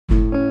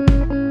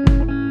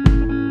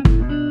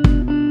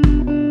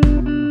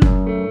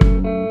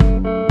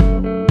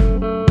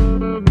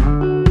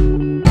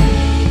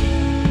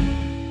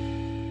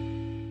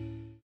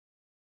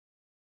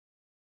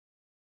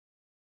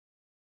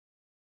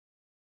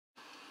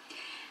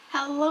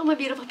Hello my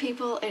beautiful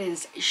people, it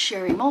is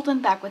Sherry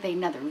Moulton back with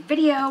another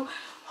video.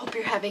 Hope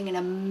you're having an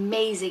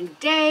amazing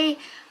day.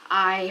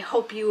 I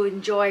hope you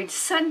enjoyed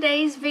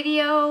Sunday's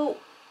video.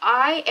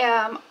 I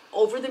am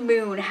over the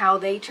moon how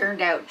they turned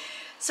out.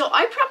 So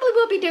I probably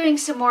will be doing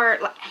some more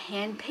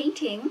hand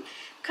painting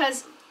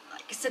because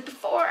like I said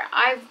before,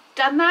 I've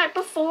done that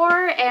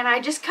before and I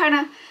just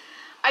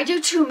I do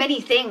too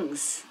many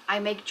things. I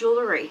make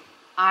jewelry.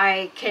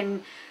 I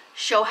can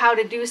show how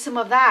to do some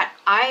of that.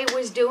 I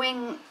was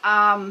doing,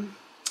 oh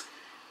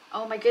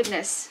my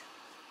goodness,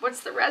 what's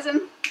the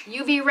resin?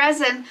 UV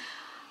resin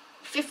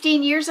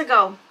 15 years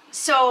ago.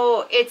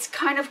 So it's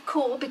kind of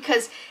cool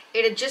because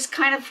it had just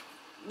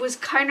was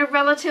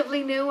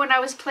relatively new when I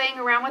was playing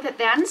around with it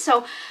then.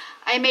 So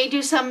I may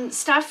do some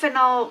stuff and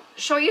I'll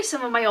show you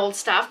some of my old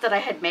stuff that I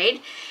had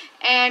made.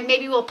 And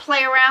maybe we'll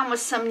play around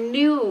with some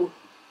new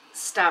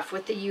stuff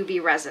with the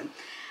UV resin.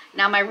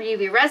 Now my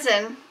UV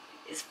resin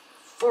is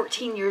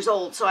 14 years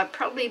old, so I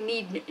probably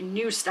need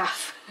new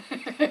stuff.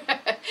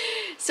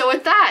 So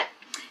with that,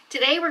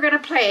 today we're going to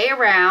play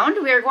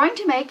around. We are going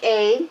to make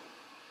a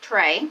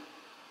tray,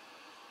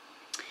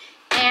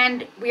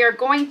 and we are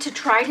going to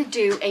try to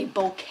do a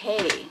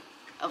bouquet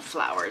of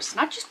flowers,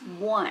 not just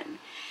one.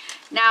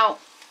 Now,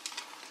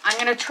 I'm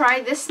going to try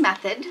this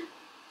method.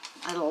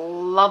 I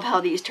love how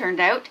these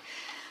turned out.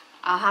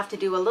 I'll have to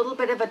do a little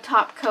bit of a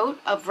top coat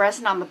of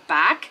resin on the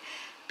back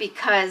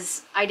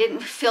because I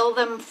didn't fill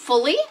them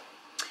fully.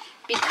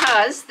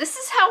 Because this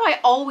is how I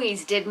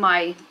always did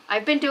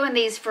I've been doing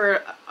these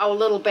for a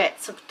little bit.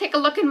 So take a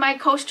look in my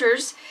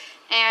coasters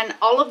and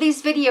all of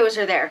these videos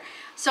are there.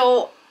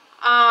 So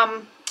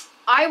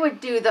I would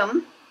do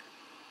them.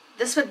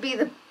 This would be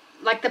the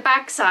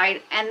back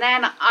side, and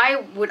then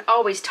I would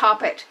always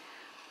top it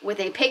with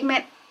a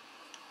pigment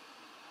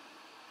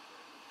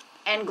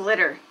and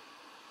glitter.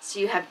 So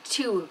you have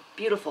two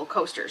beautiful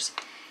coasters.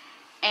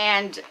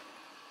 And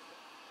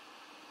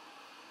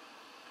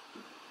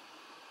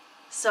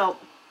so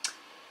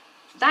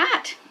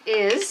that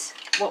is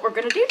what we're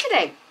going to do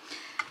today.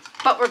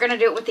 But we're going to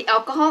do it with the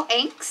alcohol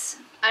inks.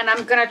 And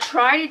I'm going to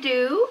try to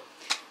do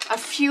a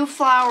few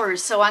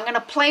flowers. So I'm going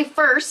to play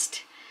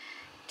first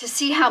to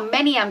see how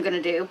many I'm going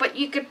to do. But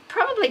you could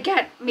probably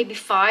get maybe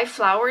 5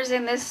 flowers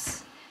in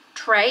this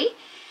tray.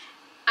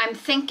 I'm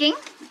thinking.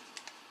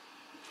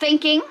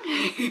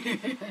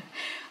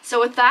 So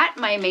with that,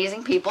 my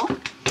amazing people,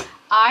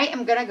 I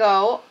am going to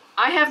go.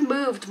 I have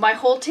moved my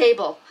whole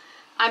table.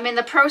 I'm in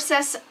the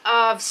process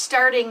of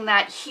starting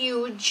that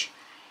huge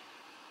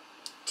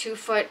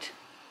 2-foot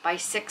by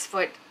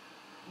 6-foot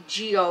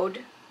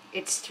geode.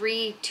 It's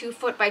 3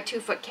 2-foot by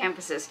 2-foot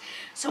canvases.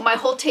 So my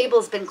whole table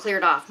has been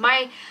cleared off.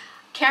 My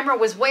camera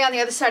was way on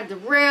the other side of the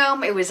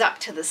room. It was up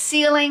to the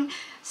ceiling.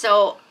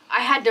 So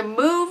I had to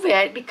move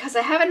it because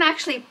I haven't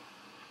actually,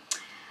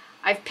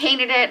 I've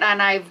painted it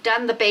and I've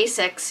done the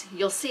basics.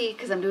 You'll see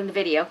because I'm doing the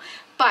video.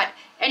 But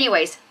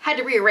anyways, had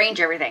to rearrange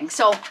everything.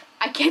 So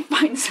I can't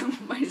find some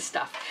of my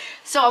stuff.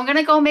 So I'm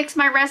gonna go mix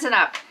my resin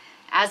up.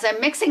 As I'm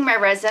mixing my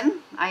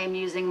resin, I am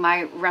using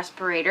my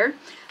respirator.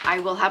 I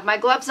will have my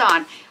gloves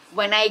on.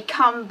 When I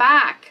come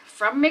back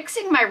from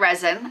mixing my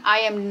resin, I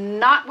am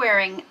not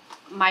wearing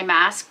my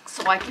mask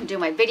so I can do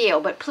my video,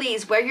 but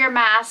please wear your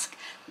mask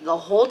the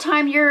whole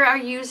time you're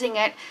using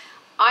it.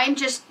 I'm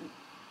just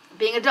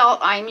being adult,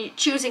 I'm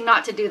choosing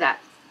not to do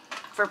that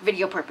for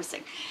video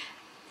purposing.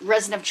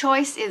 Resin of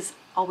choice is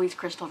always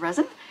Krystal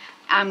resin.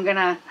 I'm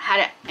gonna have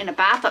it in a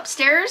bath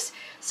upstairs,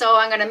 so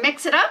I'm gonna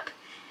mix it up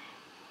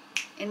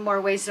in more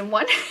ways than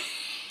one.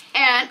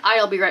 And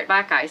I'll be right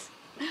back, guys.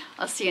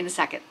 I'll see you in a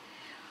second.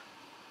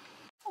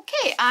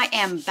 Okay, I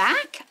am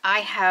back. I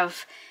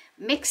have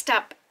mixed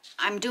up,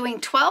 I'm doing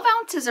 12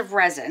 ounces of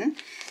resin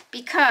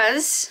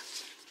because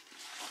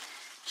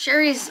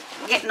Sherry's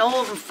getting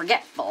old and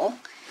forgetful,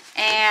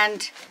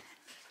 and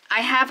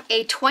I have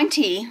a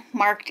 20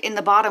 marked in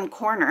the bottom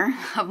corner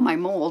of my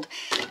mold,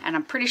 and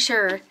I'm pretty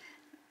sure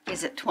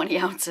is it 20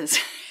 ounces.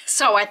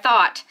 So I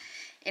thought,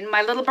 in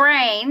my little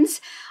brains,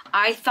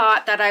 I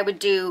thought that I would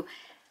do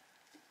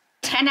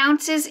 10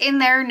 ounces in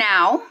there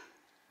now,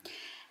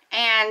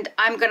 and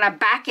I'm gonna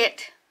back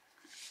it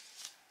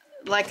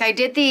like I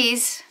did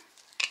these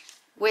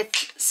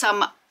with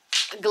some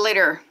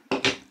glitter.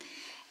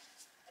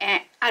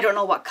 And I don't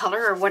know what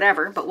color or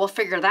whatever, but we'll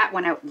figure that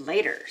one out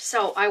later.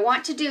 So I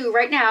want to do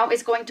right now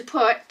is going to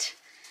put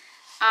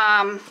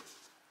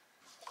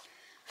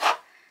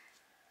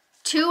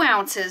 2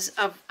 ounces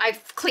of,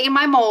 I've cleaned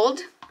my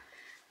mold.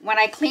 When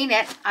I clean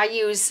it, I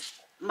use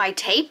my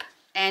tape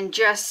and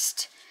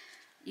just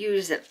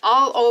use it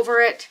all over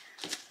it.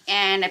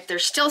 And if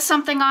there's still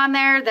something on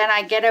there, then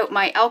I get out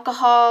my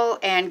alcohol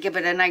and give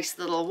it a nice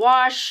little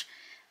wash.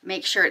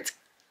 Make sure it's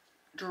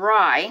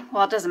dry.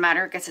 Well, it doesn't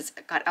matter, I guess it's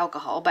got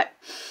alcohol, but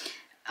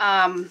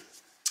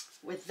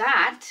with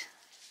that,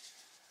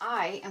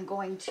 I am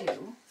going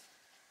to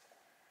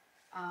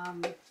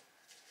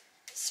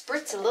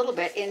spritz a little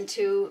bit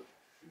into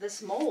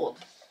this mold,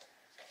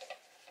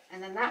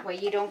 and then that way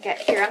you don't get,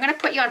 here, I'm going to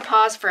put you on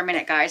pause for a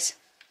minute, guys.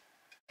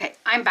 Okay,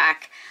 I'm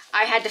back.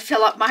 I had to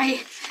fill up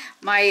my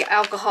my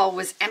alcohol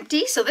was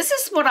empty. So this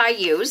is what I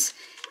use.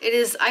 It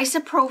is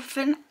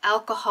isopropyl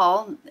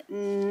alcohol,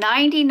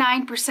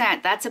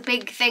 99%. That's a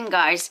big thing,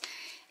 guys.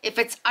 If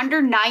it's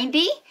under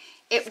 90,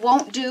 it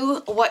won't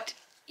do what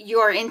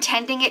you're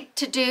intending it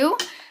to do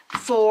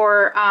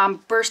for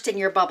bursting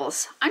your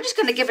bubbles. I'm just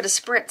going to give it a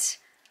spritz.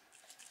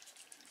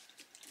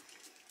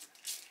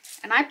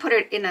 And I put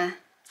it in a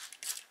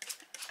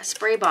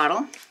spray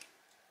bottle.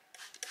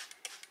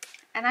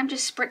 And I'm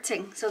just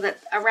spritzing so that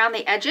around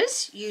the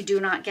edges, you do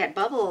not get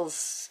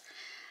bubbles.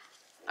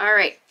 All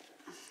right.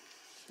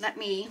 Let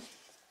me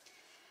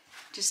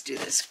just do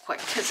this quick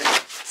because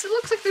it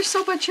looks like there's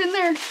so much in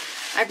there.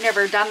 I've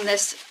never done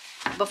this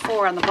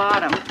before on the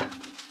bottom.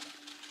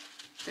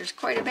 There's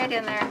quite a bit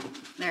in there.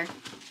 There.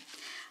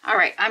 All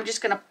right, I'm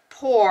just going to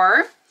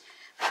pour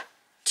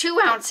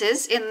 2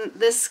 ounces in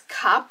this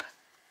cup,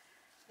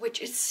 which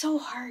is so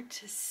hard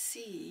to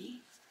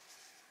see.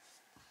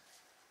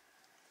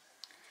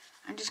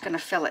 I'm just going to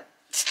fill it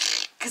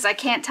because I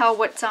can't tell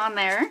what's on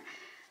there.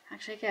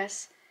 Actually, I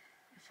guess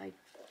if I...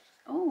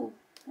 Oh,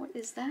 what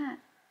is that?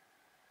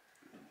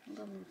 A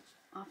little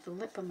off the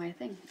lip of my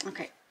thing.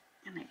 Okay,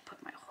 and I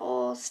put my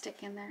whole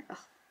stick in there. Oh.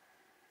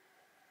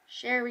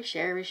 Sherry,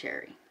 sherry,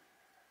 sherry.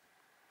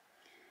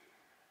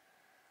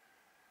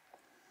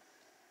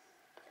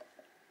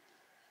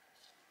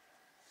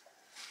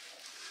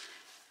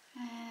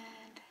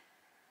 And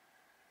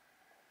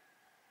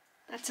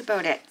that's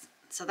about it.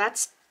 So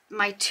that's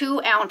my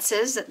 2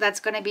 ounces that's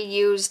going to be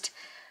used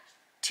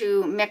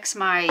to mix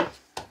my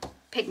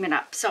pigment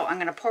up. So I'm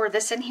going to pour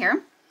this in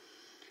here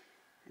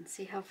and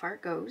see how far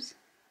it goes.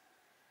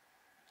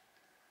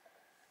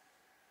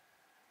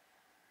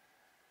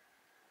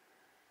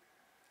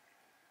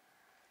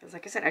 Because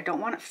like I said, I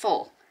don't want it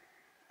full.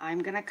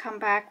 I'm going to come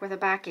back with a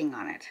backing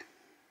on it.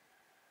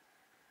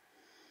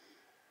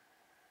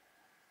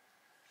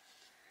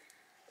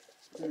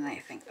 And I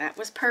think that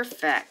was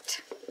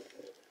perfect.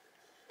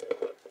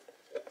 I'm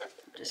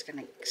just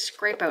going to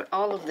scrape out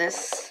all of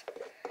this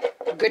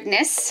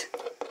goodness.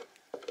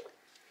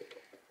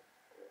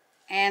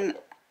 And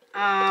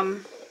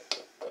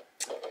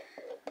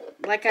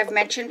like I've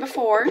mentioned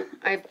before,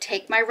 I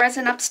take my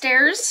resin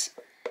upstairs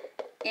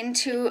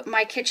into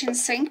my kitchen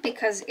sink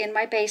because in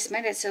my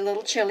basement it's a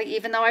little chilly,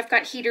 even though I've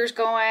got heaters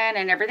going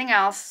and everything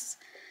else.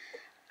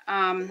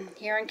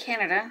 Here in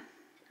Canada,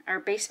 our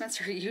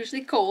basements are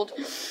usually cold.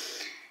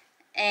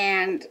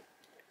 And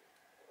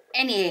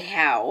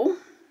anyhow,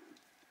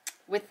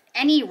 with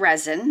any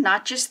resin,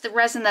 not just the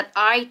resin that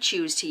I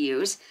choose to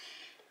use,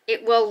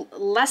 it will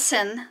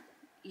lessen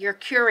your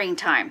curing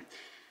time.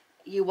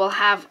 You will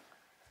have,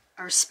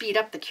 or speed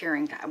up the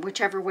curing time,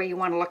 whichever way you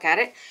want to look at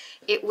it.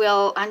 It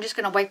will, I'm just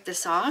going to wipe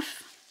this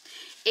off.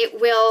 It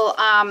will,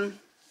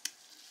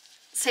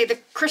 say the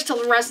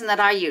Krystal resin that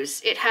I use,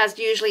 it has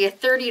usually a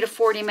 30 to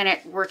 40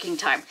 minute working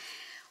time.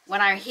 When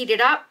I heat it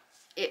up,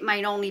 it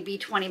might only be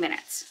 20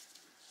 minutes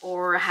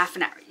or half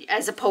an hour,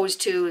 as opposed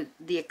to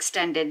the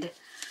extended.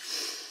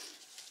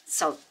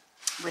 So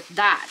with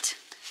that,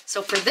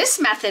 so for this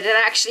method, it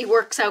actually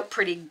works out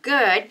pretty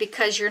good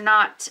because you're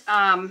not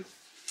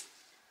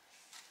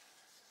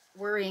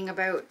worrying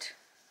about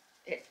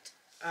it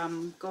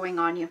going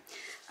on you.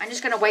 I'm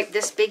just going to wipe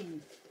this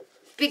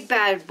big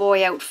bad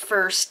boy out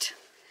first.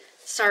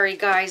 Sorry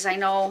guys, I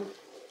know.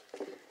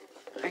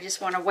 I just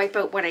want to wipe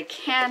out what I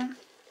can,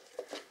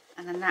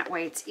 and then that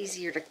way it's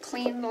easier to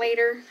clean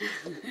later.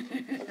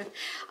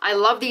 I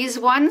love these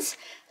ones.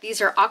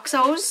 These are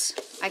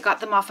Oxos. I got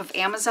them off of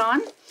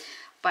Amazon,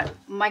 but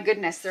my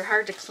goodness, they're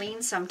hard to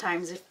clean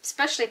sometimes,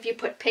 especially if you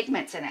put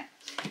pigments in it.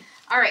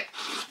 All right,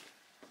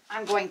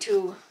 I'm going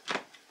to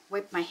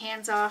wipe my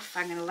hands off.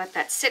 I'm going to let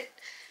that sit.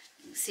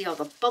 You can see all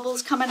the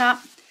bubbles coming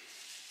up,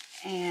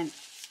 and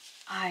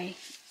I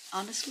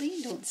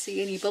honestly don't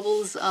see any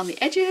bubbles on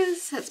the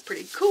edges. That's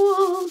pretty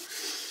cool.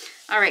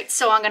 All right,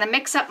 so I'm going to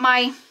mix up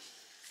my,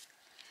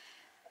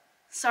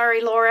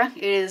 sorry Laura,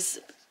 it is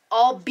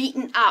all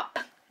beaten up.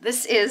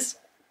 This is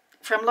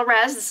from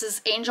Rez. This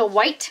is Angel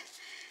White,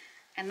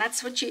 and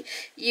that's what you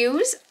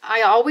use.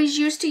 I always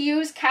used to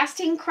use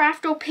Casting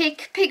Craft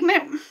Opaque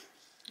pigment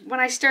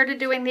when I started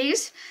doing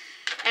these,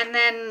 and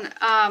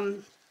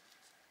then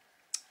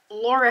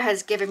Laura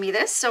has given me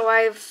this, so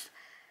I've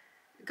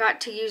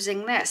got to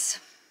using this.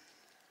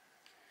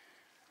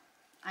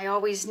 I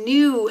always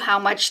knew how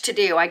much to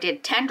do. I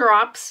did 10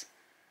 drops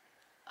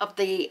of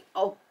the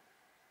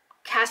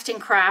Casting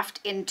Craft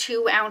in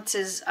 2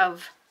 ounces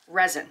of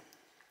resin.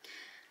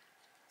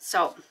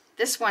 So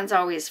this one's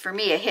always, for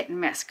me, a hit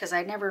and miss because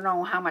I never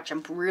know how much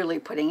I'm really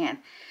putting in.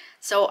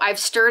 So I've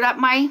stirred up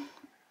my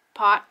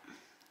pot,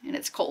 and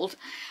it's cold,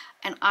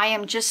 and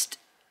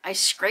I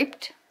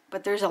scraped,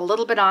 but there's a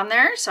little bit on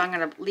there, so I'm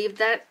going to leave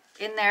that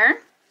in there.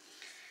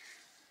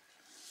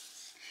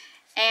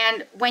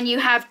 And when you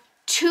have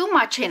too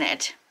much in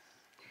it,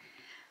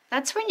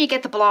 that's when you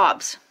get the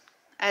blobs,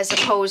 as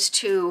opposed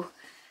to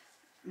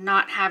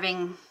not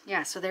having,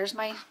 yeah, so there's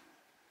my,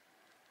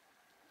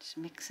 just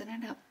mixing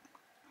it up.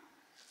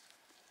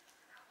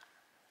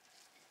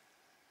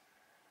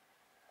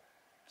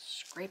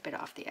 scrape it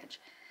off the edge.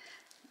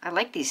 I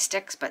like these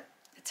sticks, but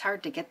it's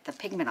hard to get the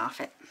pigment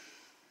off it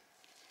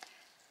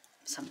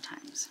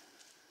sometimes.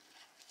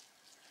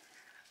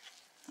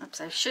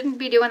 Oops, I shouldn't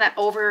be doing that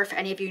over. If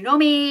any of you know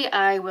me,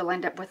 I will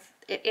end up with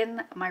it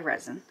in my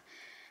resin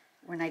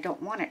when I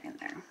don't want it in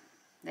there.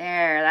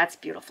 There, that's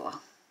beautiful.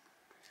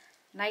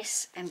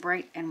 Nice and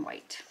bright and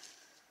white.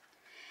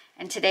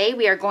 And today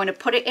we are going to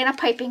put it in a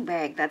piping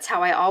bag. That's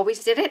how I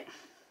always did it.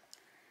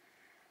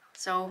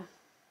 So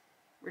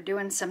we're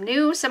doing some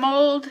new, some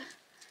old.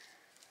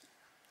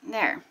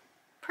 There,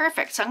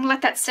 perfect. So I'm gonna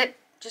let that sit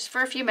just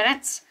for a few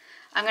minutes.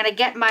 I'm gonna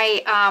get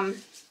my,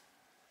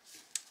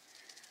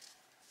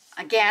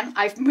 again,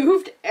 I've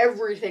moved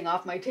everything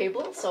off my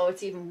table, so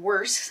it's even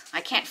worse.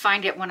 I can't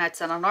find it when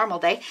it's on a normal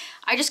day.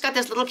 I just got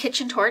this little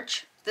kitchen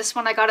torch. This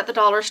one I got at the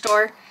dollar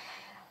store.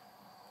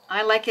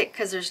 I like it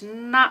because there's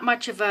not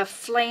much of a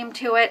flame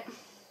to it.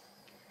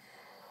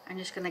 I'm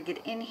just gonna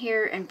get in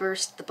here and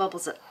burst the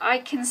bubbles that I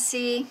can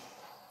see.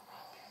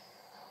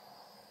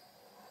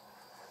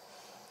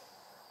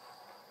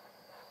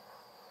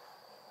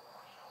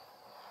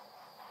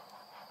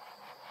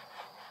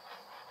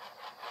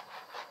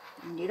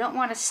 And you don't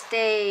want to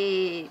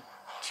stay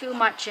too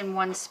much in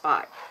one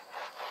spot.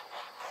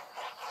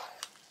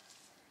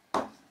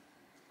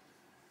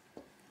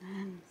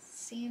 I'm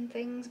seeing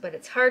things, but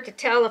it's hard to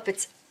tell if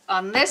it's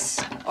on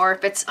this or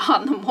if it's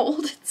on the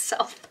mold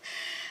itself.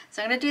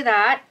 So I'm going to do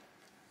that.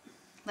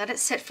 Let it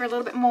sit for a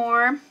little bit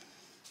more.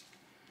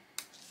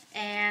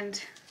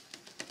 And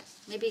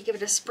maybe give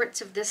it a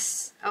spritz of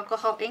this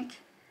alcohol ink.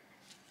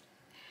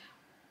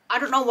 I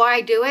don't know why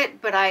I do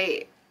it, but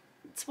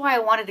that's why I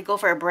wanted to go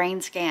for a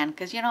brain scan,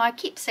 because, you know, I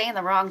keep saying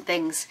the wrong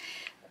things.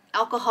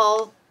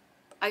 Alcohol,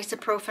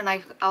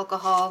 isopropyl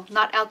alcohol,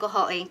 not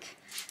alcohol ink.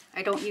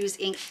 I don't use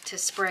ink to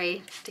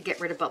spray to get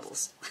rid of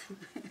bubbles.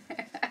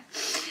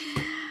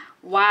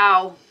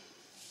 Wow.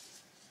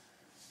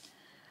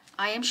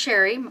 I am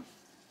Sherry.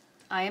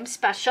 I am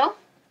special.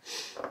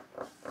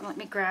 Let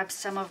me grab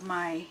some of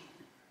my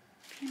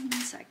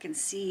pins. I can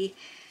see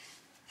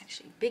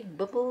actually big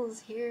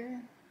bubbles here.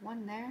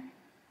 One there.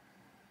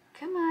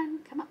 Come on,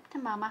 come up to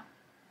mama.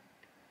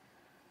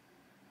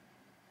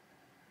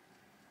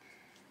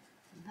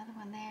 Another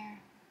one there.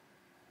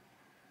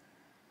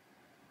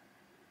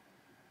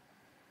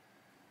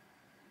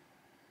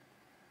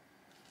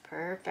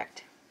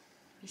 Perfect.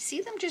 You see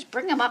them, just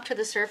bring them up to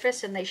the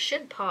surface and they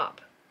should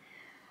pop.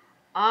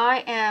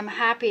 I am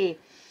happy.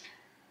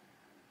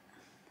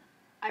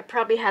 I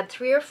probably had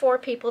 3 or 4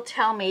 people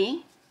tell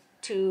me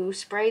to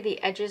spray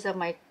the edges of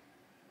my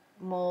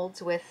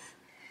molds with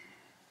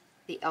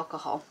the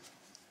alcohol,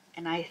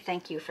 and I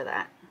thank you for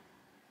that.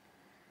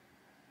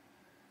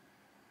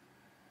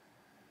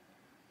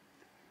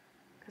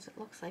 Because it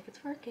looks like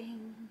it's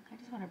working. I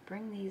just want to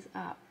bring these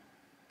up.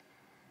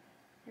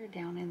 They're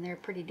down in there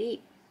pretty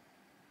deep.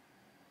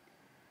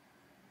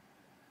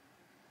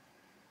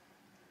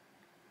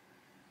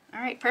 All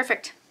right,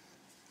 perfect.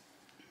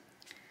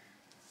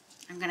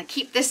 I'm going to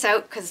keep this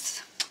out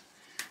because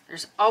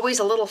there's always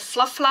a little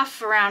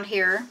fluff around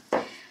here.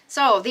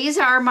 So these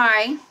are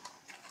my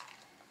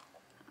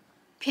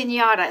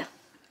Piñata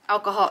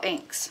alcohol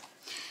inks.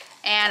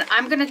 And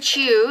I'm going to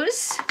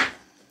choose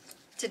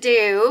to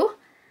do,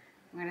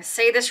 I'm going to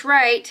say this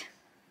right,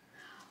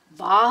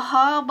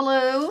 Baja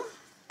Blue.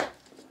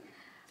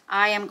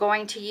 I am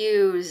going to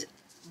use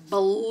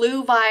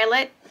Blue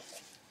Violet.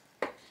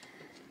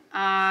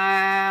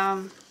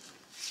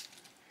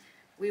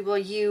 We will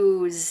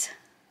use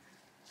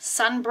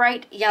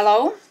Sunbright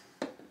Yellow.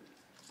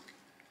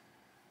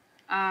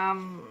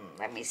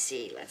 Let me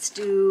see. Let's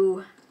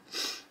do,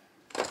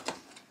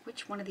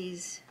 which one of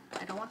these?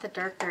 I don't want the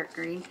dark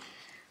green.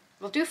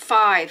 We'll do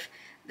 5.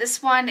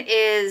 This one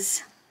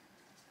is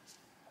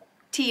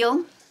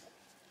teal.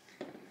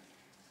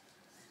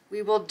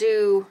 We will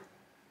do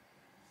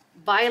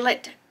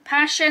Violet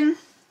Passion.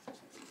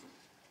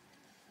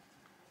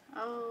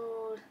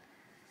 Oh,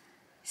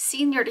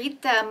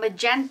 Senerita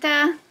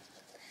Magenta.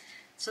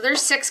 So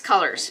there's 6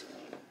 colors.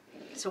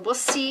 So we'll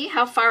see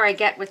how far I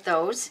get with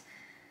those.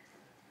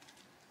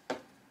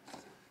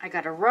 I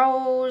got a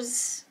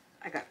rose.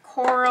 I got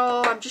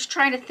coral. I'm just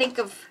trying to think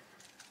of,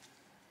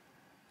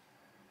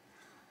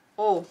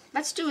 oh,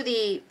 let's do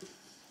the,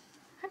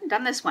 I haven't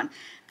done this one.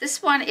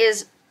 This one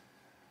is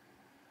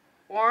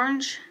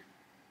orange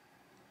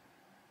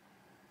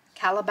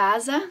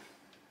Calabaza,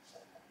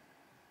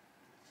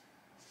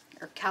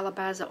 or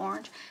Calabaza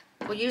orange.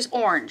 We'll use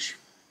orange.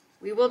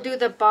 We will do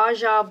the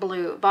Baja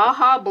Blue.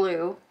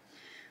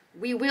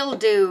 We will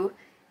do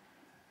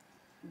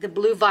the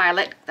Blue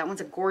Violet. That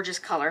one's a gorgeous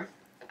color.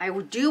 I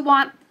do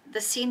want the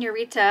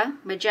Senerita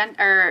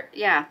Magenta, or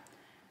yeah,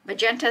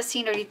 Magenta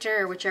Senerita,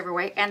 or whichever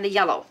way, and the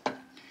yellow.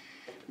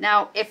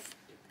 Now, if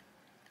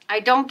I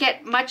don't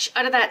get much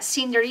out of that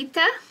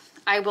Senerita,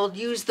 I will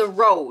use the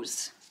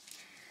rose.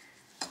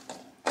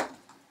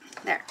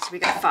 There, so we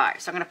got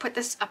 5. So I'm going to put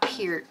this up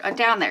here,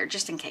 down there,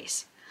 just in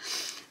case.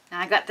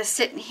 Now I got this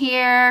sitting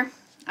here.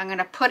 I'm going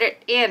to put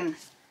it in.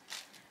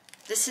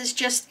 This is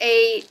just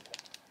a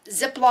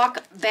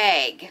Ziploc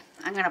bag.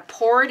 I'm going to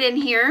pour it in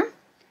here.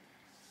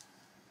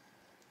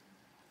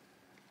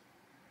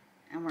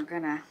 And we're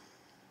going to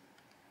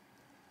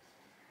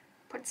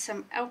put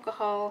some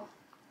alcohol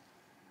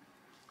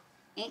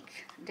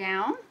ink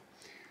down.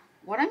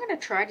 What I'm going to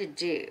try to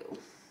do,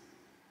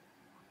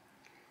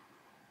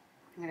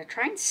 I'm going to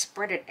try and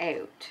spread it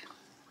out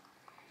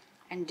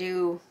and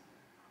do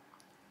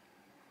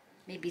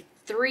maybe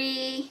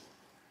 3,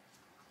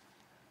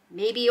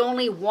 maybe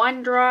only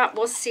 1 drop.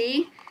 We'll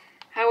see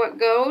how it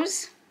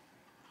goes.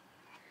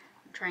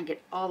 I'm trying to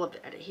get all of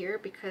it out of here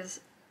because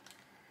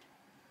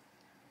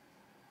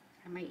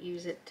I might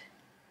use it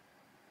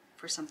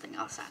for something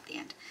else at the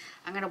end.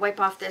 I'm going to wipe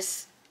off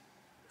this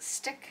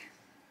stick.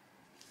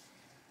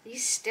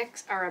 These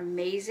sticks are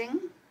amazing.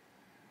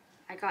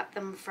 I got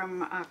them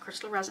from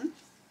Krystal Resin.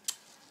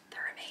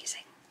 They're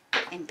amazing.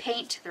 In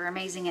paint, they're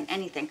amazing in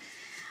anything.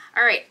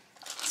 All right,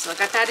 so I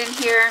got that in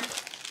here.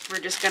 We're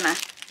just gonna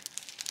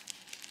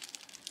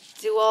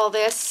do all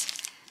this,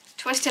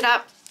 twist it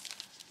up,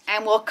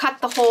 and we'll cut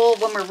the hole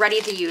when we're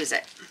ready to use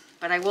it.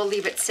 But I will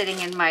leave it sitting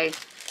in my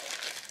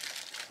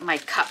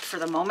cup for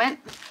the moment.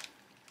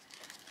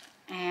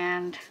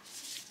 And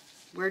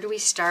where do we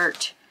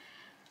start?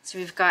 So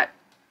we've got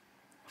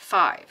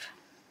 5.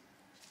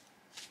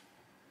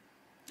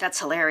 That's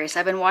hilarious.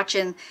 I've been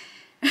watching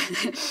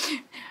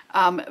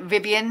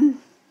Vivian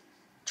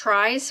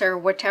Tries, or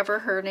whatever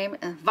her name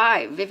is,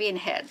 Vivian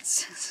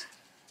Heads.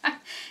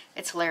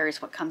 It's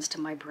hilarious what comes to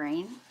my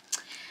brain.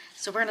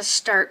 So we're going to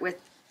start with,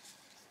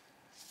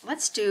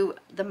 let's do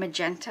the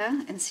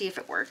magenta and see if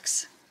it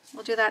works.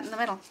 We'll do that in the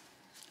middle.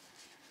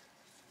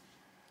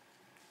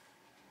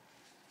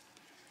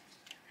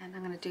 And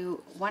I'm going to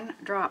do 1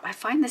 drop. I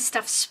find this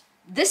stuff,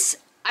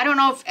 I don't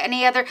know if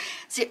any other,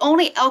 it's the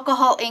only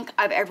alcohol ink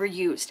I've ever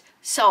used.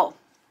 So,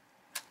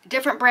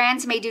 different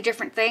brands may do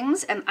different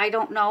things, and I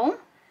don't know.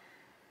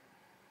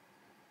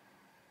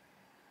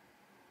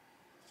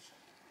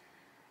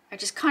 I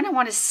just kind of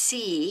want to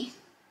see.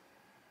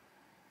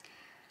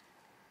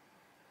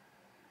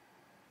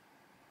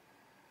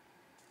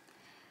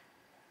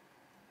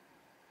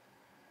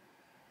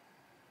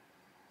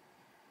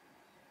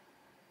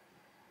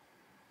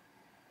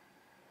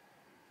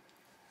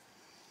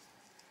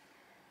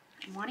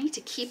 I'm wanting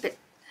to keep it,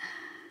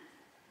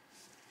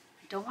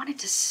 I don't want it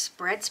to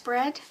spread.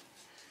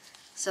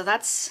 So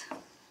that's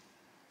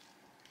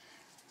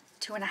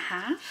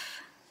 2.5.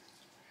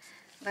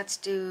 Let's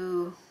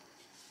do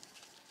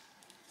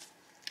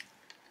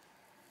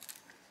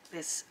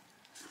this.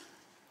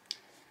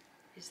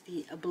 Is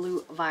the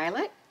blue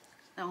violet.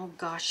 Oh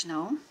gosh,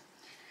 no.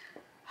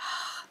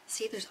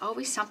 See, there's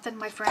always something,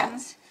 my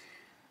friends.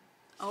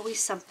 Always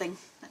something.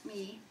 Let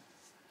me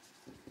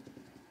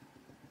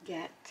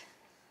get,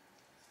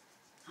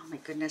 oh my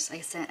goodness,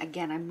 I said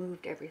again, I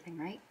moved everything,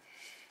 right?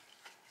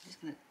 I'm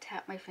just gonna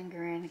tap my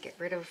finger in and get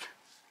rid of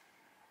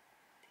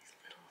these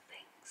little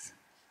things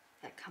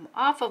that come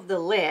off of the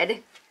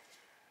lid.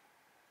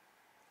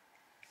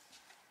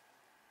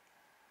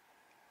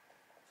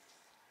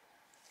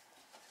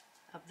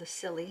 Of the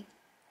silly.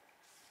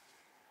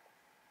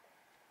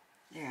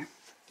 There.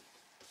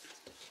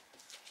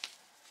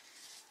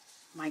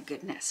 My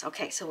goodness.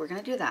 Okay, so we're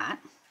gonna do that.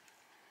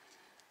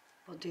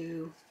 We're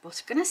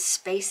gonna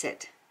space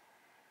it.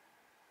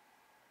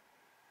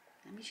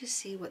 Let me just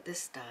see what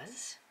this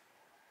does.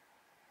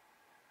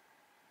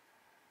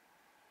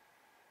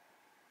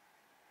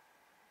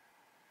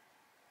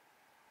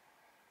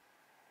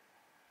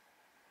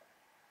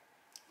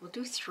 We'll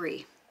do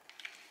 3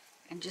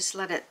 and just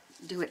let it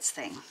do its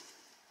thing.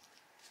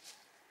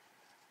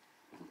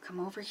 We'll come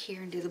over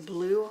here and do the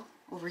blue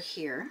over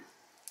here.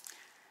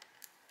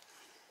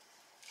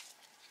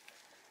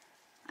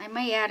 I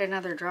may add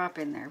another drop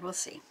in there, we'll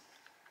see.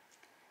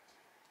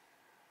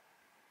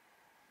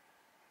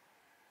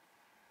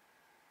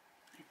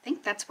 I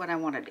think that's what I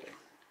want to do.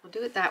 We'll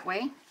do it that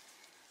way.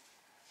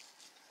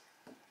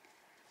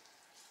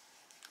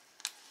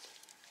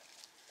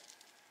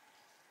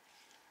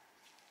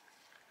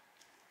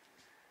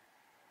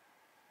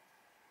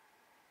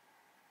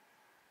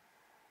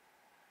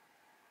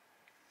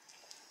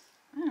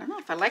 I don't know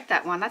if I like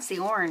that one. That's the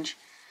orange.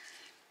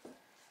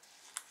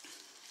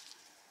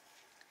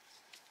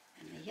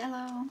 And the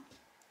yellow.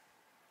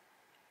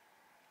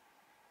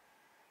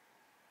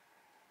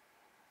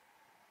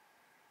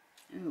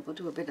 Ooh, we'll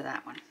do a bit of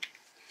that one.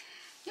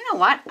 You know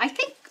what? I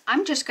think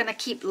I'm just going to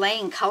keep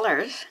laying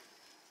colors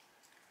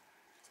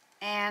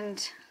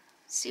and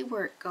see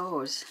where it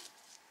goes.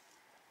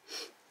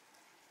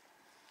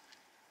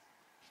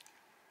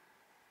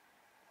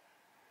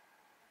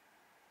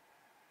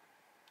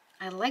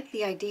 I like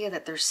the idea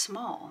that they're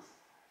small.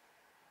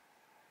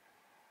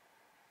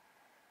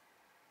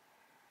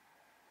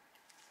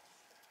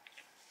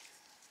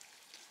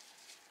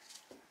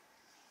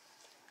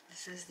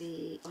 This is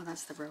the, oh,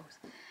 that's the rose.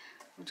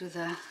 We'll do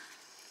the,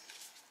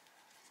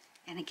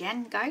 and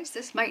again, guys,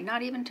 this might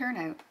not even turn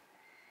out.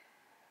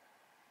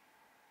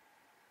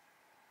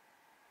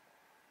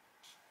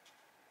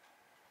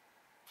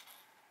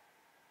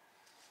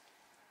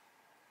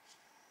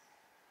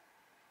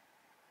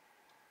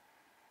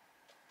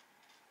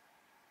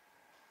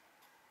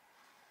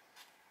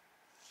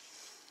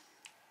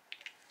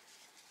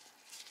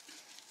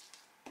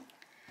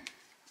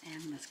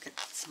 And let's get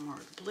some more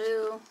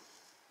blue.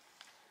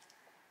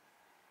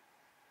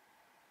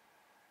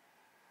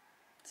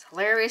 It's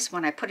hilarious.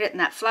 When I put it in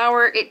that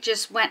flower, it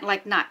just went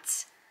like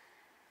nuts.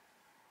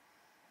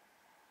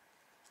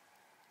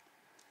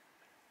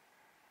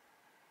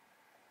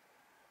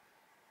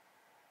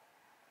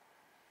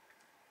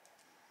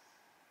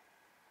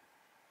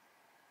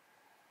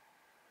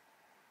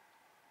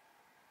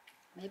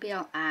 Maybe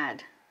I'll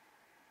add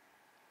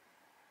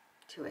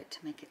to it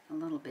to make it a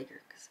little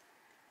bigger, because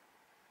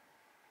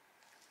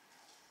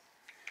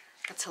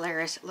that's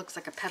hilarious. It looks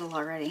like a petal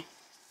already.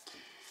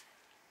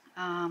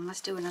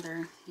 Let's do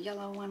another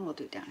yellow one. We'll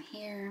do it down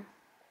here.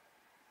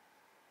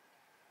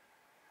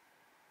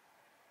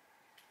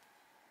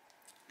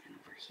 And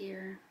over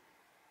here.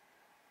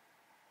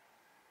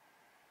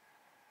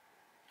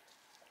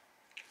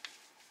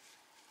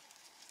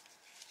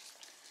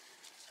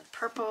 The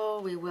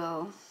purple we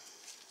will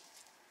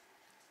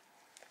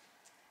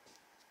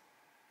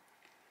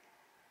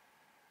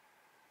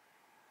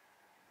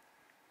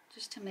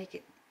just to make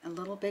it a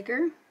little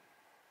bigger.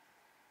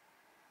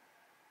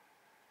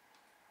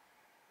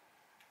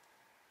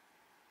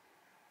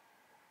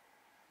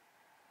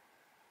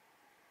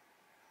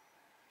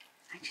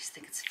 I just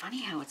think it's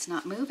funny how it's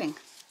not moving.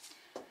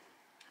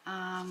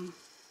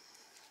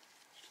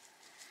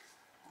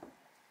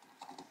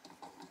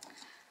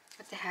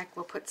 What the heck,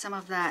 we'll put some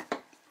of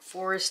that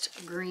forest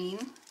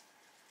green.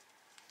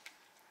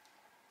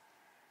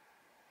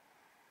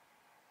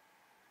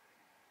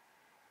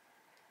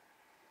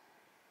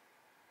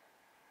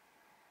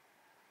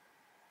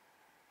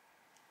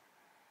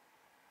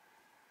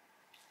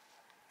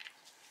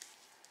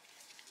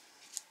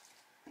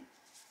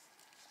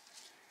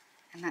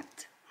 And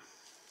that,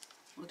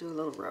 we'll do a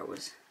little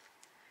rose.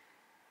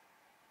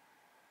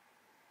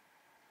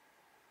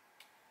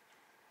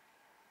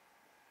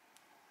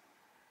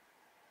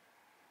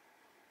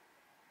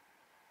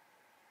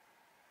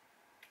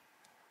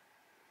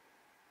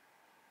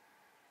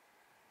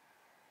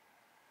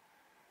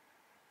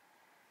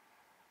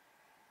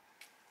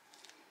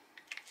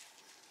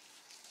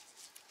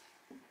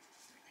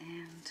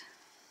 And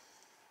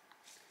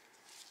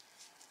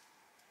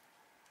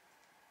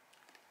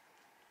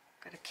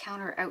got to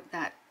counter out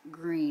that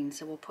green,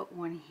 so we'll put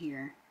one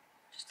here,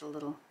 just a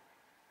little.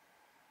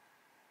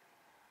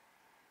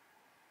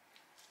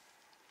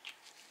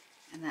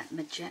 And that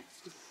magenta,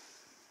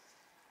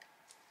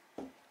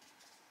 I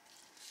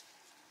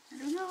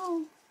don't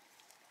know.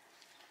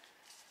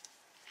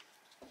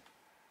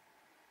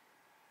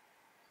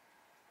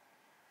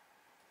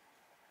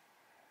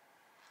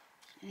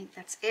 I think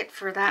that's it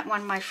for that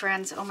one, my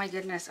friends. Oh my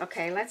goodness.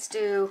 Okay, let's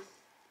do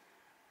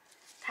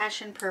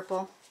passion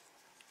purple.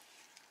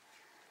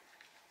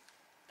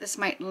 This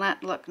might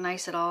not look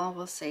nice at all.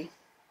 We'll see.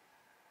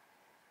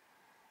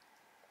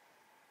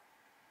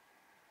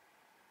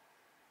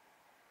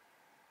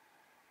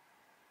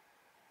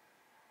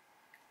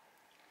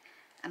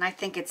 And I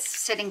think it's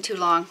sitting too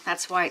long.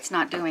 That's why it's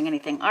not doing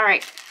anything. All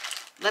right,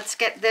 let's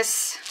get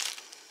this.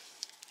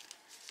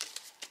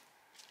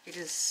 It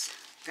is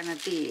gonna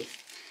be.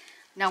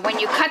 Now when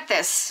you cut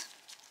this,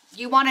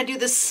 you want to do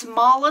the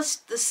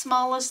smallest, the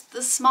smallest,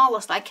 the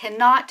smallest. I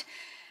cannot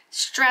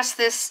stress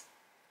this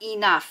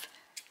enough.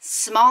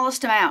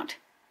 Smallest amount.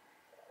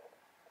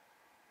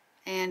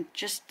 And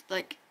just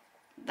like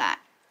that.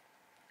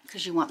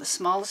 Because you want the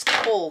smallest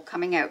hole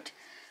coming out.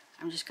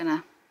 I'm just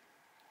gonna,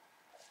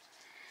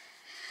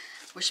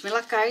 wish me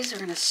luck, guys. We're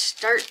gonna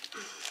start.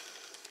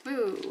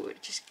 Ooh,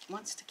 it just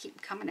wants to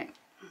keep coming out.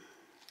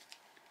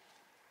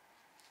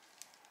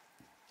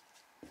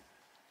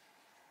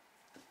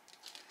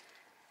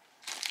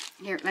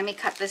 Here, let me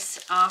cut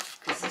this off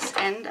because this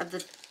end of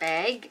the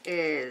bag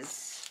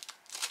is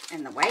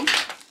in the way.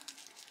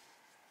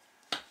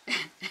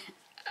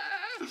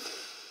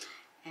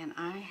 And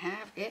I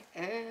have it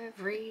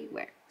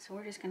everywhere. So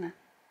we're just gonna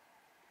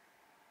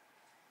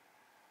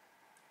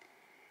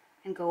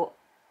and go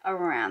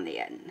around the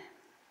end.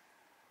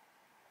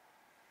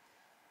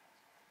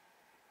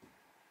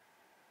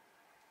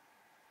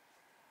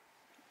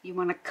 You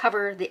want to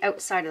cover the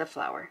outside of the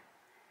flower.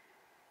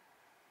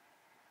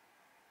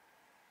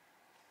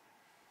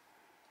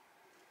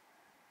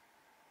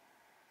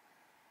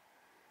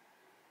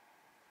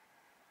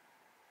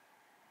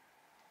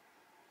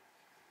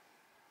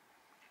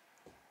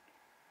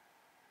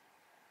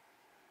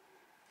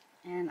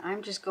 And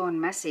I'm just going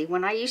messy.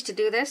 When I used to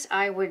do this,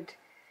 I was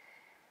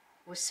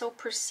so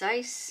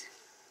precise.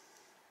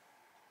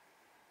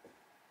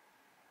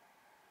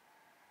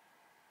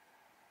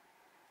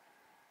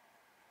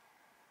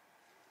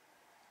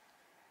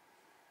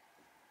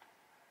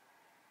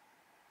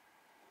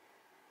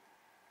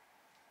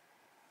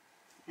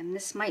 And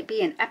this might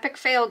be an epic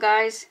fail,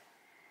 guys.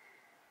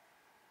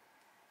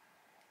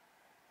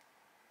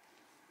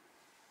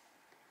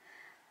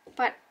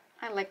 But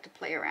I like to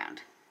play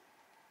around.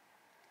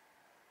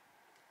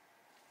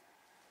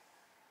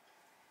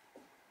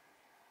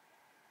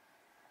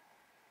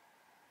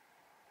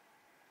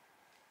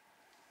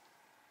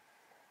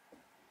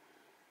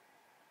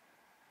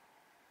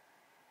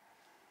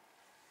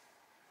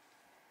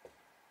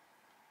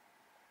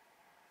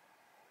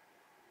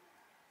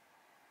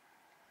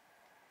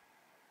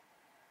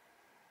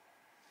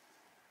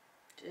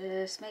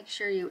 Just make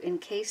sure you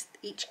encase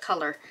each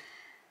color.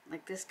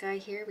 Like this guy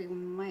here, we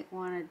might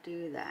want to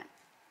do that.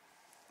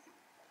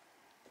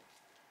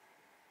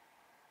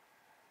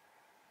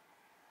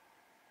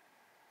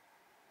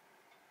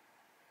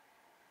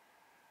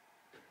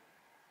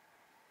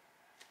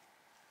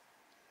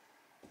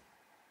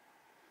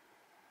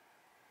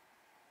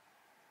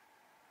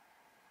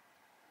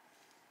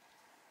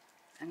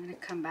 I'm going to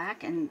come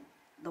back, and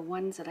the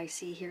ones that I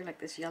see here, like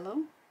this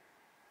yellow,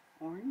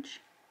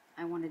 orange,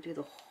 I want to do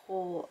the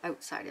whole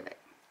outside of it.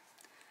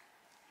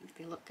 I think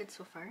they look good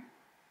so far.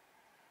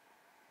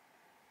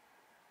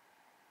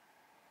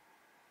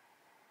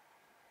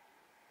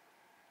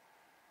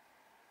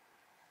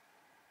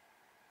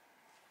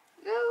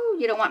 Oh,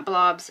 you don't want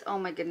blobs. Oh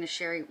my goodness,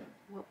 Sherry,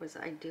 what was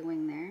I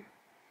doing there?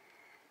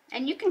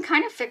 And you can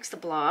kind of fix the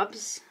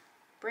blobs.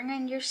 Bring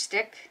in your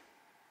stick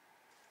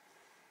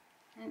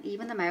and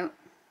even them out.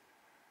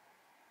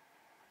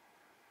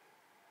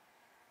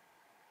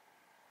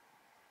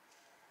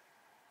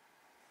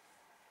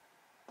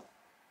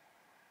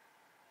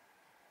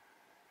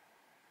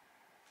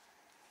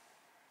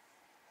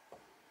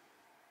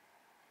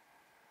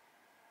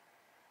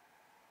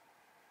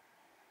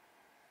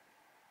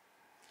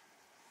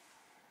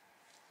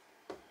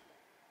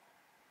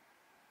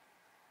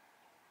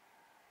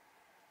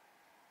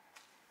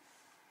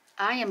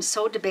 I am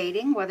so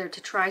debating whether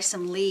to try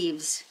some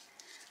leaves.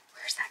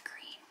 Where's that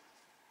green?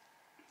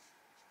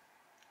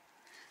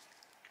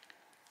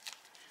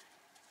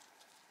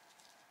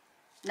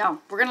 No,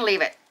 we're gonna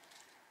leave it.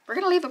 We're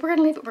gonna leave it, we're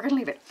gonna leave it, we're gonna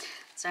leave it.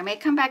 So I may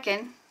come back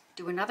in,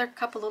 do another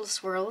couple little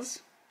swirls.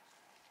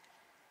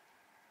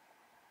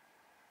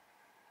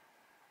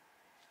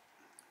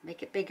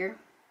 Make it bigger.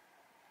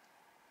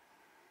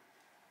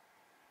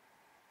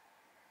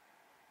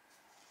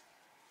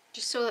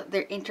 Just so that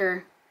they're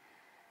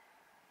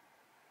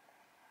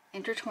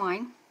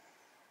intertwine.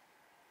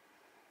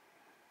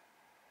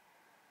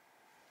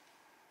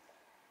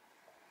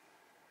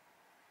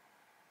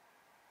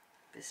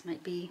 This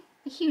might be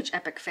a huge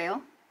epic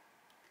fail.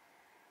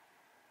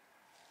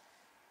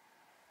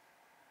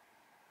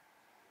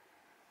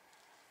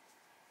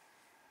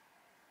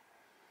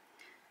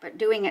 But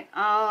doing it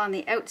all on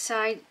the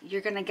outside,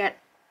 you're gonna get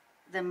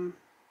them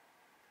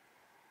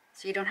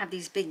so you don't have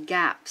these big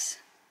gaps,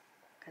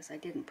 because I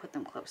didn't put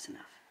them close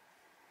enough.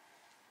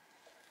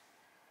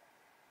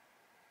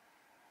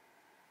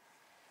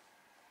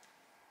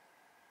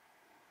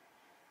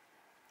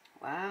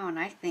 Wow, and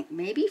I think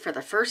maybe for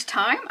the first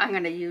time I'm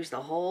going to use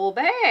the whole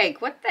bag.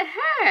 What the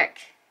heck?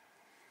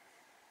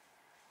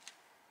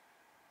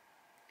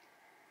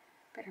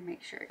 Better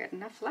make sure I got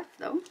enough left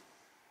though.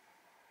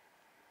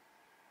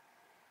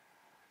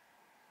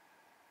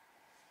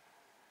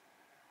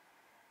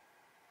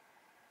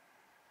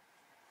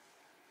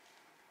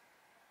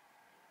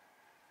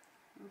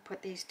 We'll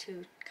put these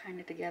two kind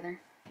of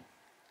together.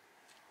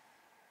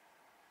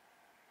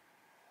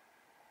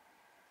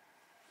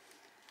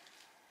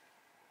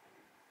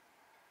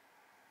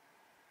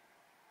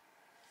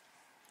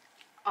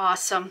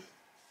 Awesome.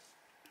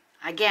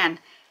 Again,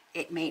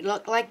 it may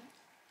look like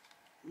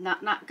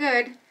not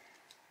good,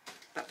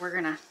 but we're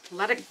gonna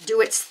let it do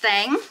its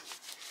thing.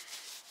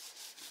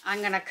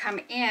 I'm gonna come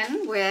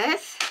in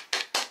with,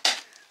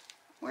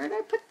 where did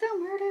I put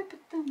them? Where did I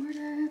put them? Where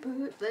did I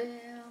put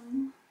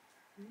them?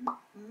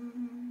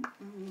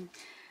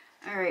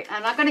 All right,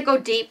 I'm not gonna go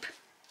deep,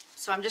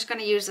 so I'm just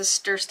gonna use this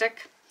stir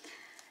stick.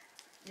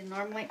 And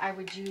normally I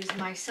would use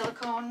my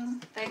silicone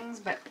things,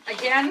 but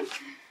again,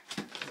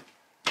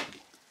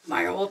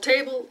 my whole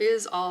table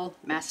is all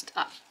messed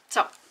up.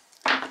 So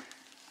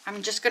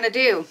I'm just gonna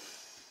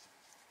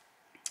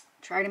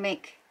try to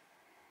make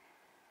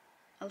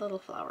a little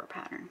flower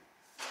pattern.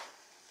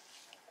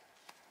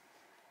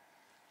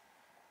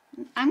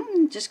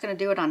 I'm just gonna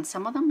do it on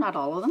some of them, not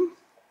all of them.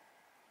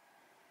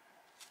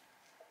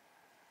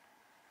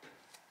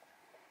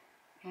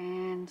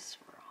 And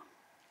swirl.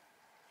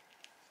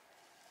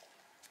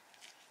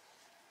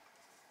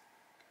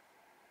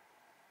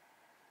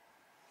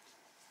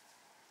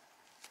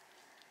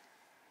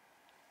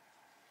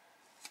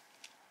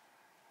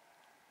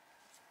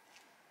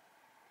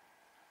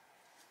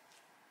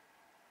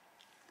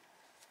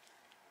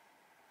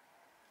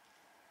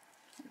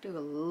 Do a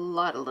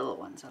lot of little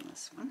ones on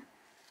this one,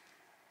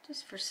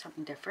 just for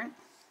something different.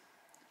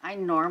 I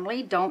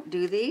normally don't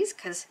do these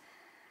because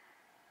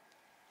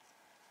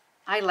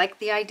I like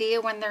the idea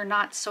when they're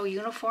not so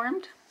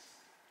uniformed.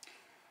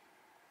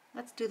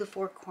 Let's do the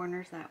four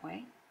corners that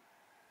way.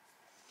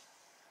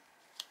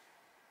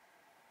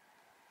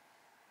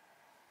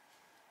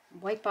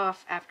 Wipe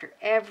off after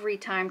every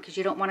time because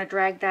you don't want to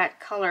drag that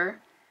color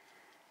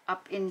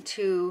up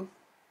into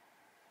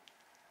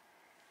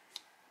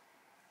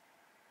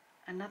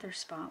another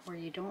spot where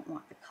you don't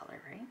want the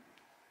color, right?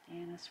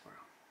 And a swirl.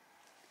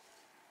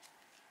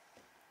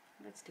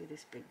 Let's do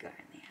this big guy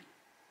in the end.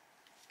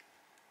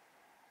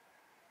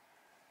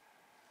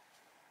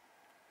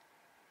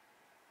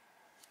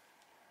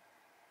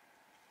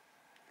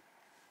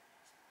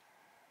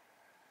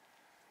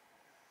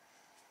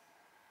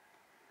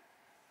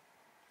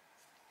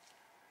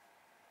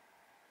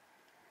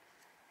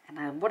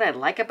 And what I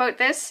like about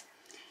this,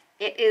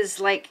 it is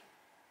like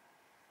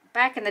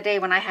back in the day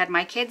when I had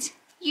my kids,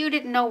 you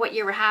didn't know what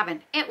you were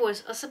having. It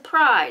was a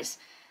surprise.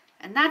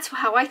 And that's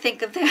how I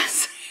think of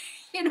this.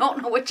 You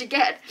don't know what you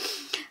get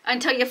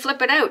until you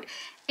flip it out.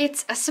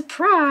 It's a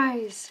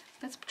surprise.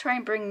 Let's try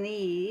and bring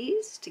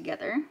these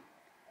together.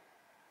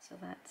 So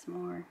that's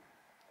more.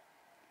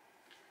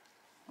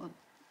 We'll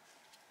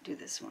do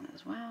this one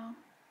as well.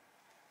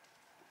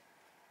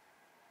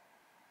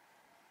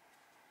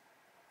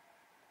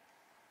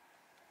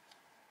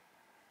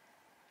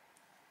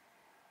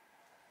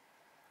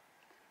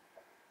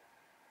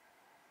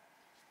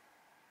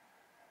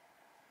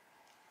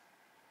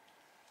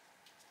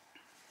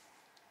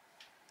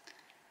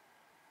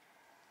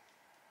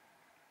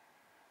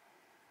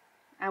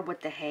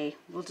 What the hay.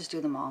 We'll just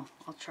do them all.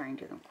 I'll try and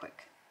do them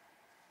quick.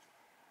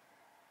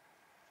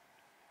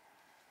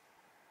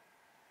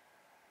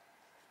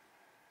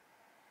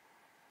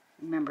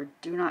 Remember,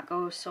 do not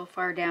go so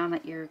far down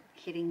that you're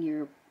hitting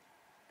your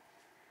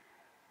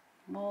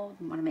mold.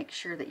 You want to make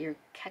sure that you're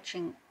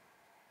catching.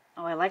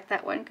 Oh, I like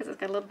that one because it's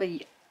got a little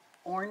bit of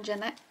orange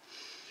in it.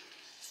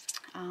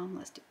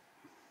 Let's do.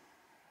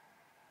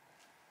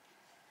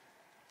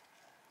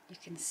 You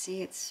can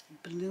see it's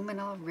blooming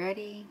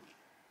already.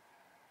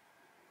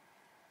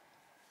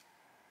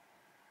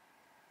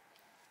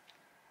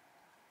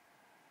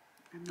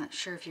 I'm not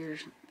sure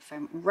if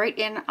I'm right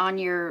in on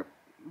your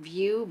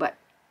view, but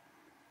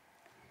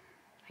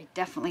I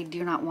definitely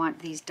do not want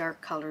these dark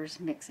colors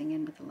mixing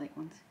in with the light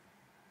ones.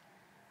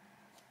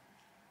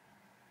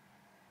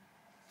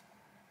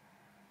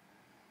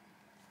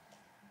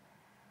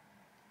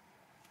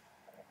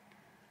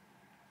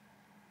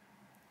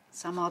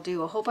 Some I'll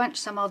do a whole bunch,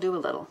 some I'll do a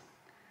little.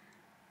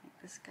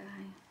 Like this guy.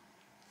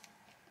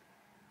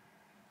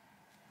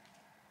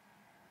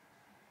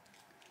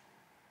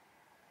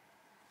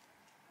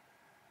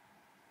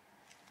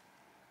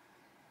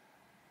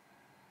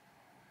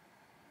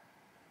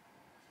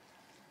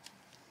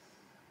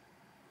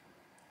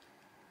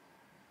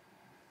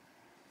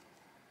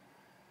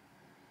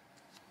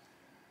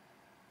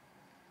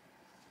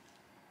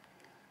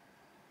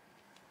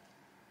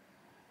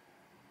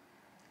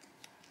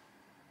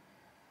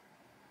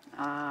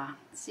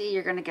 See,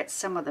 you're going to get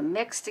some of the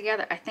mix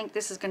together. I think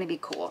this is going to be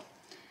cool.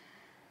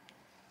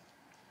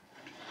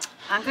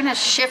 I'm going to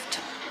shift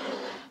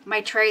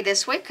my tray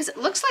this way because it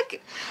looks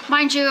like,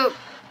 mind you,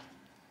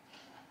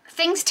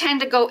 things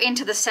tend to go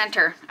into the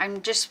center.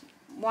 I'm just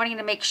wanting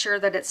to make sure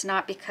that it's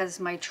not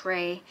because my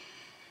tray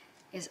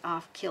is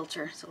off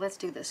kilter. So let's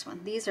do this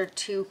one. These are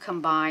two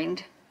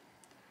combined.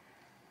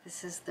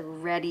 This is the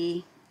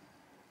ready.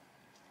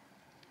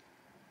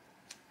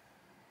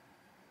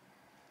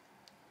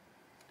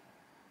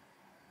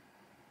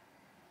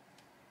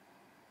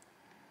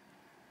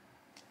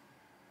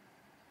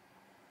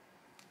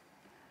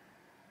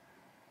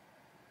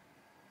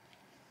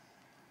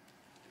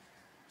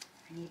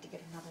 I need to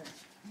get another.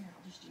 Here,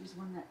 I'll just use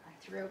one that I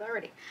threw out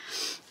already.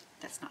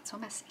 That's not so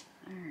messy.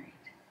 All right,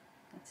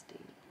 let's do.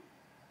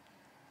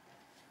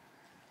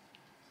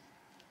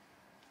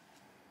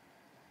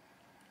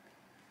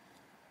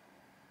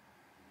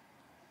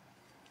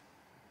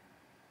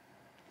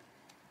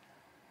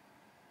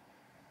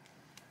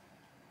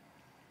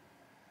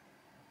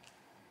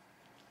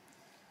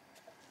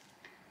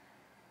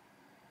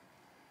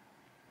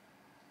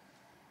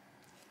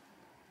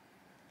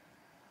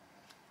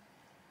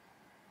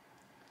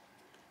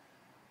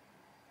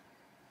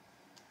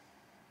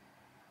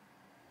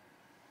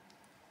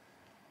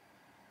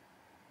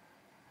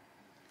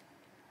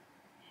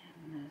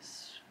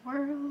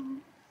 Swirl.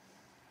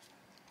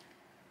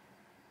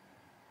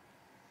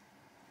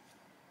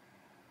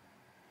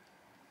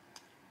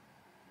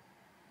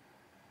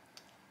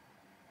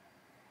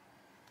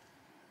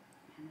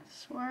 And a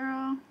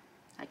swirl.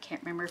 I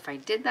can't remember if I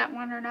did that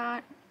one or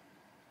not.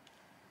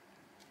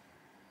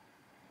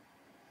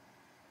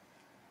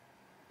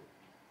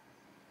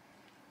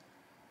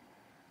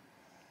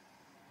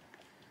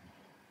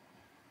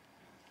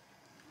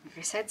 Like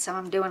I said, some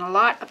I'm doing a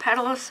lot of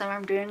petals, some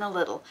I'm doing a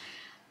little.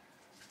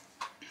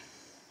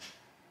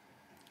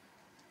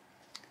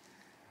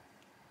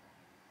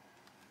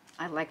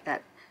 I like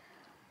that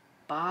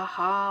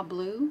Baja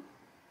Blue.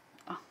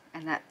 Oh,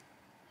 and that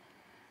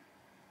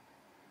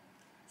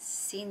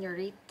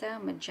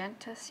Senerita,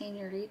 Magenta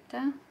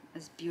Senerita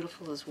is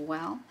beautiful as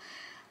well.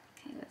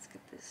 Okay, let's get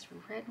this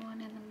red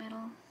one in the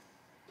middle.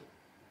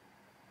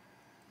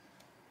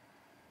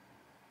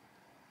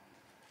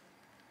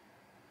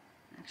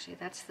 Actually,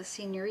 that's the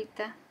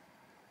Senerita.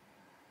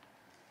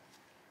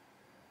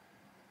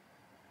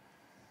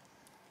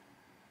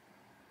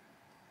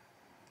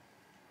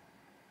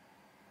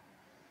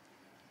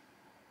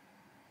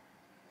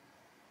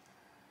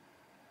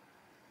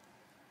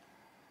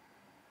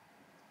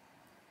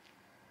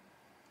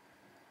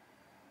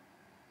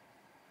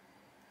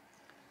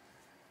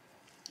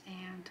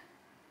 And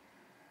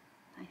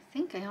I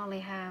think I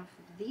only have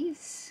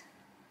these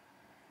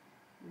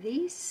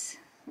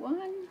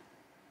one.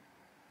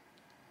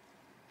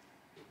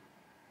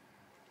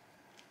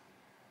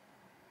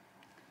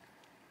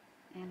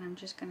 And I'm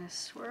just gonna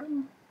swirl.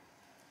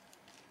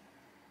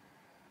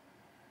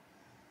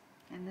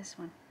 And this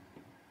one.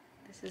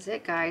 This is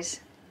it, guys.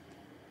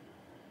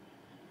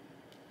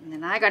 And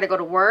then I gotta go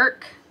to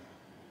work.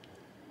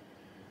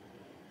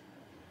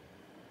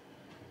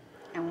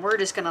 And we're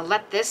just gonna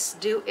let this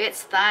do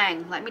its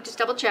thing. Let me just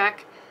double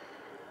check.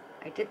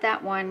 I did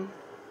that one.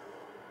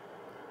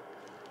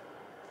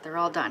 They're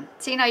all done.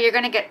 See, now you're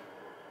gonna get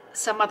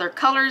some other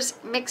colors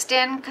mixed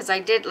in because I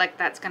did like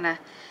that's gonna,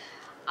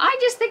 I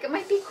just think it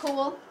might be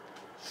cool.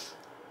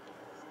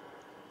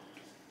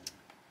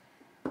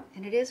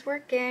 And it is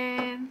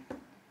working.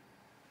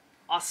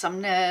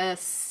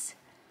 Awesomeness.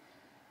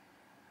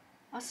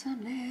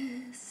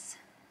 Awesomeness.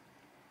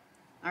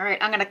 All right,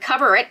 I'm gonna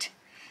cover it.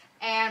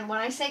 And when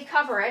I say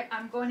cover it,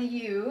 I'm going to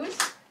use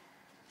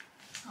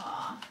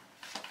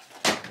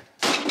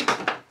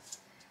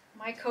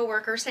my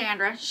coworker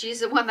Sandra. She's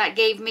the one that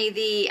gave me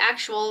the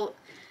actual,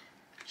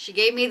 she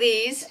gave me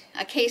these,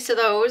 a case of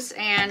those,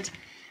 and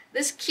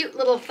this cute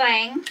little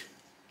thing.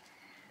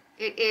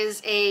 It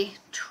is a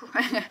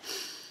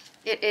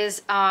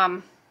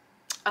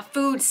a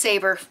food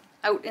saver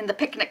out in the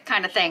picnic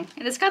kind of thing,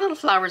 and it's got little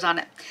flowers on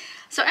it.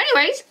 So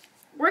anyways,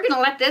 we're gonna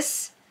let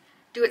this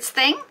do its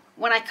thing.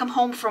 When I come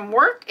home from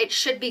work, it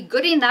should be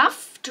good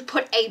enough to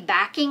put a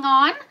backing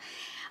on.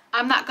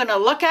 I'm not gonna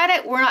look at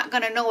it. We're not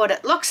gonna know what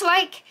it looks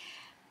like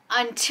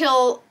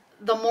until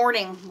the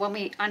morning when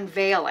we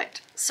unveil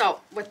it. So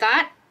with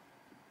that,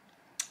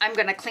 I'm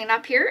gonna clean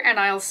up here and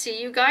I'll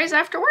see you guys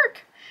after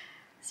work.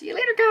 See you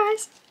later,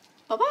 guys.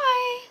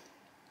 Bye-bye.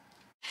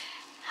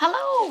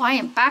 Hello, I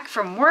am back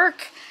from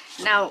work.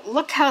 Now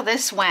look how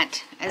this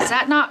went. Is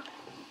that not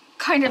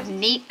kind of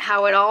neat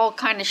how it all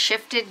kind of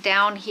shifted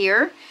down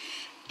here?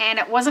 And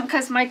it wasn't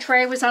because my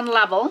tray was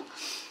unlevel.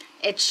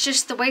 It's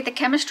just the way the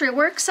chemistry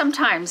works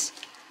sometimes.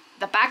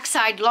 The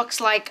backside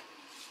looks like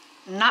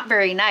not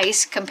very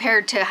nice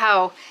compared to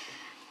how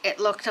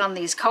it looked on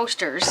these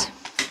coasters.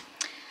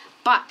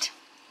 But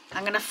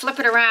I'm gonna flip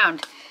it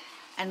around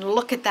and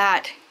look at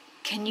that.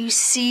 Can you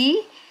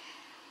see?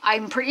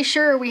 I'm pretty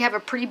sure we have a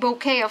pretty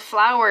bouquet of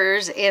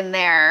flowers in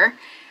there.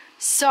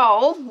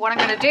 So what I'm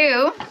gonna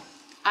do,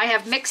 I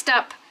have mixed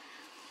up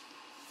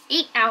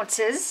 8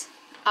 ounces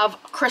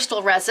of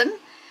Krystal resin.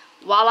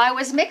 While I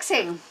was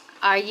mixing,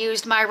 I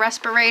used my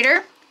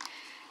respirator.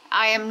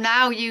 I am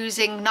now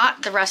using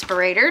not the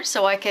respirator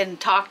so I can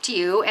talk to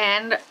you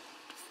and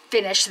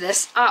finish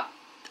this up.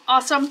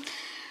 Awesome.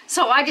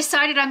 So I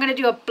decided I'm going to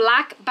do a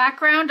black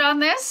background on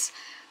this.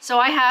 So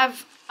I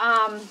have,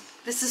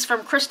 this is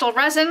from Krystal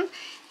Resin.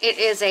 It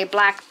is a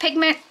black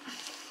pigment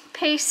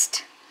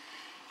paste,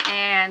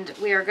 and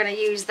we are going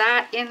to use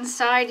that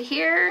inside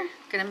here.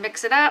 Going to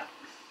mix it up.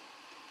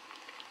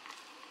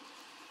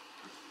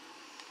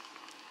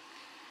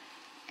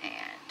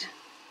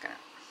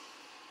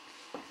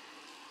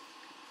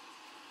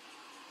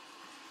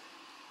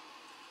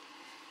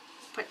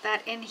 Put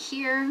that in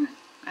here.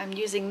 I'm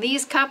using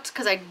these cups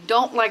because I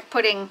don't like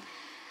putting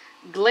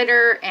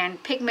glitter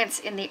and pigments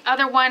in the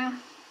other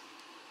one.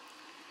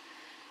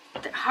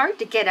 They're hard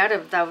to get out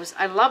of those.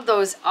 I love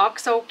those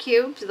OXO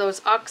cubes,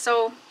 those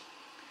OXO.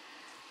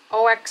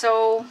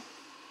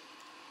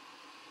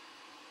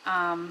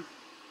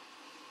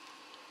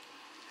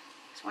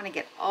 Just want to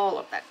get all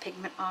of that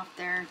pigment off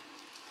there.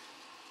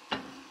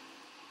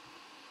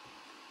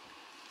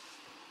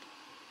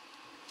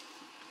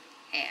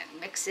 And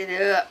mix it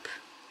up.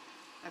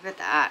 Look at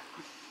that.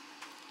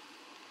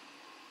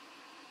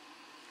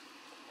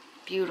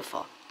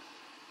 Beautiful.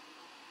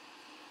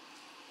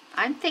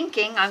 I'm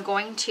thinking I'm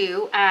going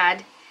to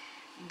add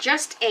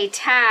just a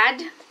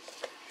tad,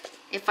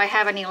 if I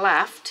have any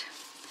left,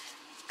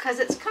 because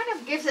it's kind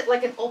of gives it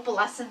like an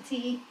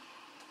opalescent-y.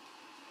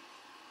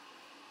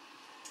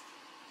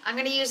 I'm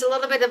going to use a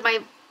little bit of my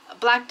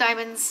black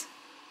diamonds.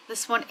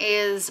 This one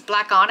is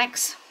black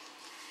onyx.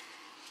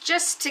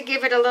 Just to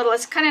give it a little,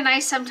 it's kind of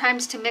nice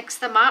sometimes to mix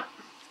them up.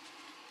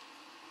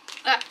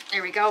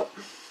 There we go.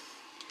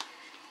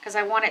 Because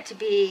I want it to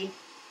be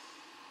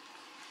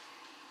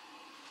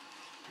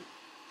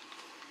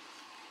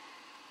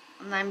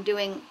and I'm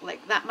doing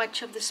like that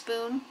much of the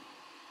spoon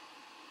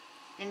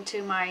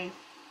into my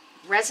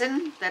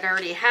resin that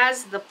already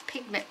has the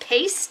pigment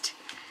paste.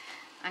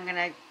 I'm going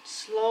to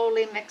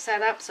slowly mix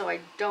that up so I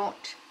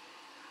don't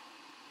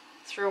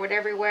throw it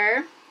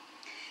everywhere.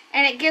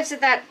 And it gives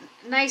it that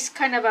nice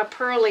kind of a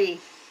pearly,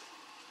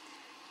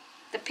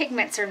 the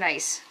pigments are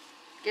nice.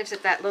 Gives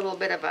it that little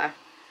bit of a,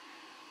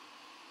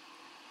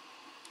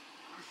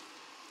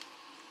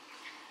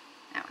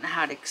 I don't know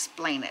how to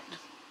explain it.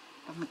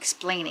 I'm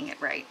explaining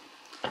it right.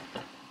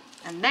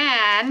 And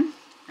then,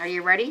 are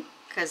you ready?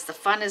 Because the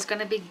fun is going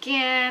to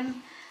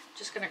begin.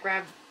 Just going to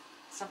grab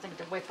something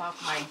to wipe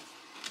off my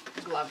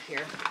glove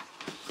here.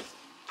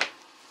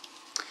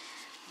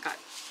 Got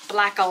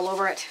black all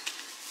over it.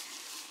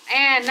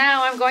 And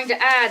now I'm going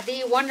to add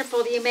the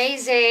wonderful, the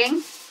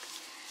amazing,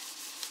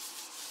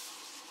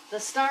 the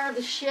star of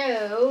the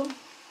show,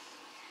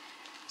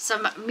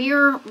 some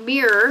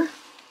mirror.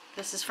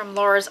 This is from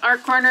Laura's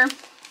Art Corner.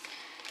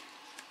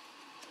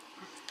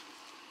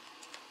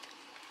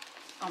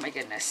 Oh my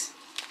goodness.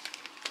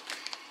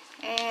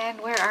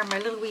 And where are my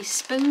little wee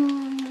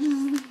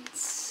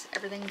spoons?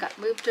 Everything got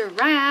moved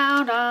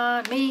around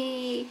on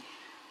me.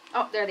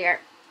 Oh, there they are.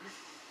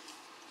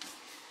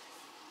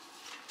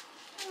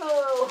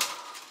 Oh.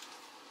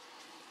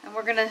 And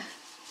we're gonna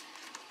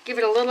give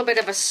it a little bit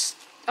of a,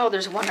 oh,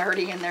 there's one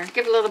already in there.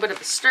 Give it a little bit of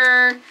a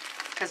stir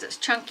because it's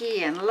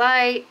chunky and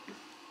light.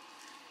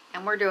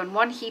 And we're doing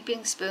 1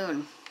 heaping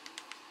spoon.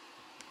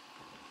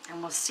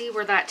 And we'll see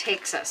where that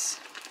takes us.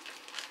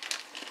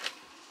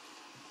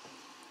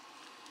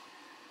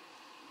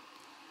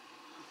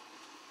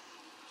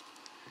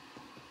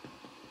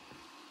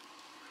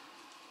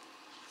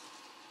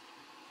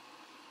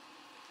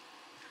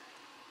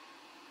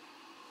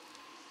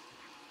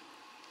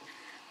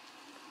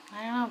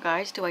 I don't know,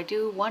 guys. Do I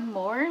do one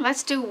more?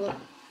 Let's do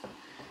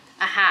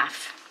a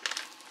half.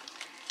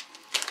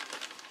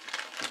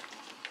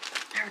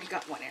 I already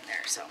got one in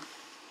there, so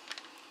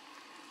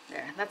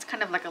there. That's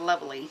kind of like a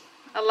lovely.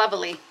 Get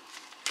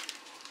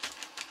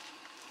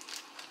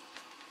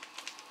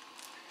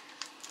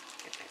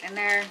that in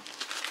there.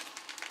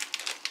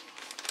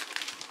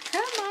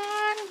 Come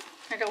on.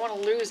 I don't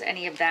want to lose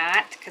any of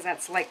that because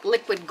that's like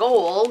liquid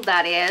gold,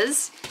 that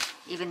is,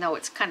 even though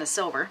it's kind of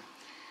silver.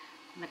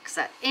 Mix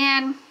that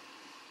in.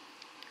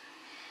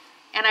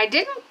 And I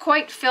didn't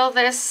quite fill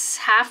this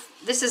half.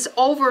 This is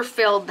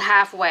overfilled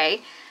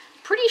halfway.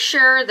 Pretty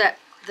sure that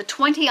the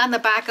 20 on the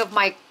back of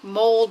my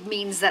mold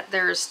means that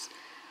there's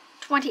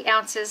 20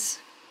 ounces.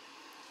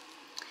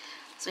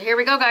 So here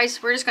we go,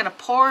 guys. We're just going to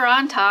pour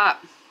on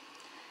top.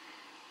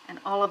 And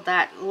all of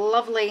that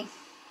lovely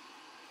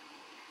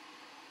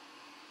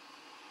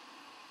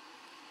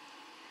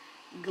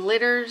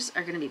glitters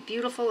are going to be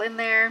beautiful in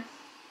there.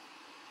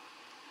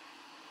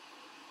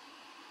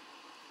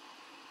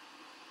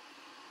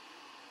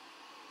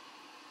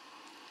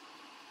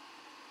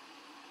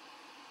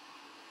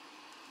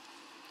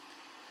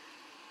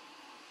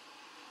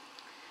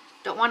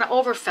 Don't want to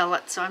overfill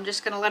it, so I'm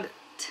just going to let it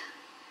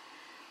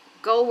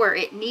go where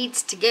it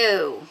needs to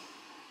go.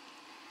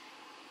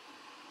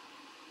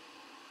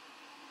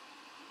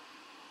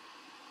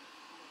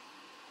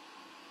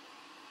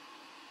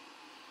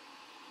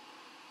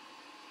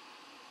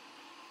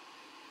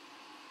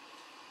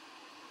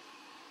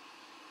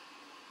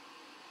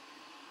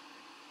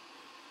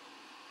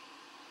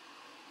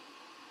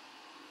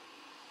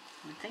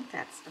 I think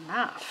that's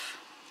enough.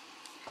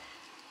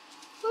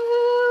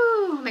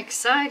 Woo! I'm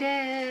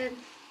excited.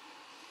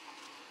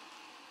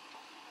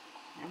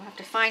 I'm gonna have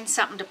to find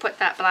something to put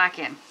that black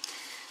in.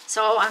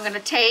 So I'm gonna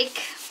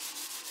take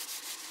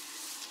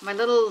my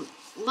little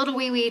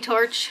wee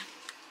torch.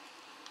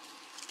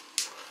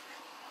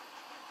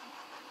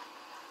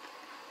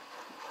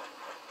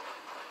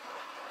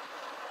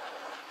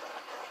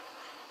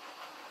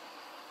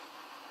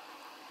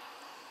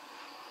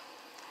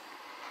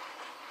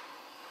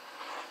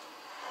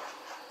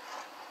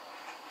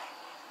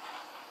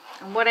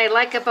 And what I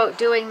like about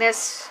doing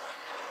this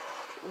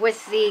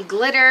with the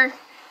glitter,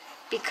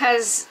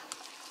 because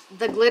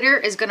the glitter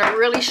is going to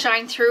really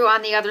shine through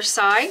on the other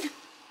side,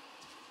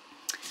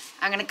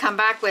 I'm going to come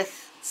back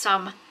with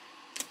some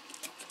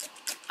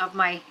of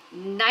my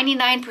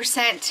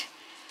 99%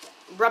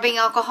 rubbing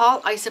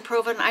alcohol,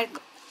 isopropyl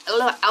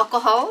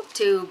alcohol,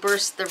 to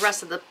burst the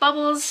rest of the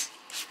bubbles.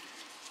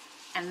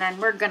 And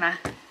then we're going to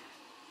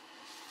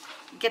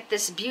get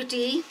this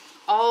beauty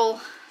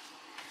all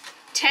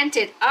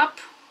tented up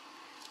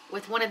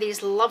with one of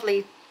these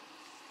lovely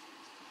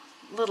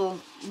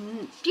little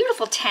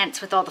beautiful tents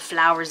with all the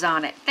flowers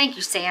on it. Thank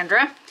you,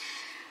 Sandra.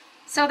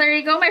 So there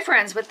you go, my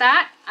friends. With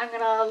that, I'm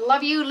gonna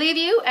love you, leave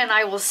you, and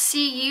I will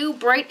see you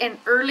bright and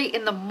early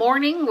in the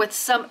morning with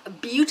some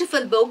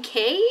beautiful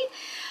bouquet.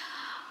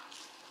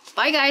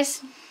 Bye,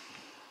 guys.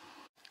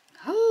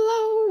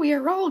 Hello, we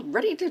are all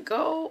ready to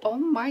go. Oh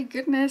my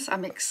goodness,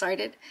 I'm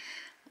excited.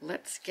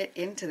 Let's get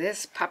into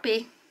this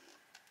puppy.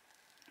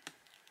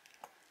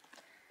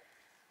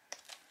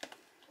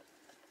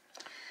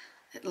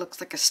 It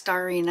looks like a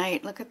starry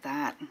night. Look at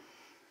that.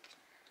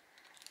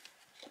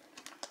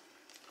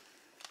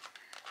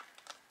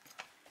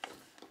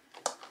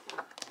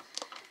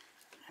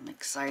 I'm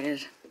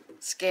excited,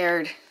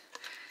 scared.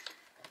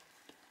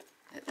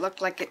 It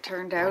looked like it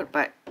turned out,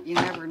 but you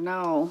never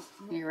know.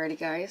 You ready,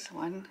 guys?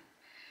 1,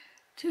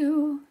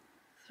 2,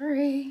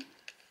 3.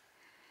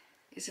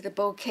 Is it a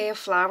bouquet of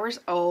flowers?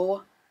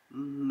 Oh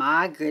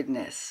my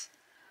goodness.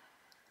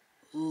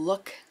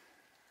 Look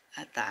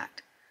at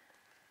that.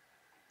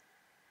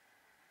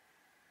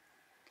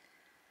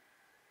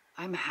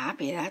 I'm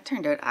happy. That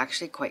turned out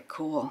actually quite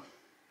cool.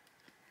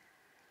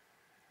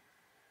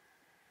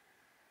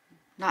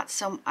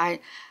 I'm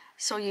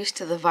so used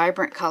to the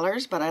vibrant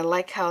colors, but I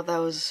like how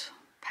those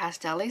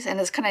pastels,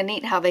 and it's kind of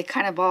neat how they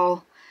kind of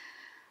all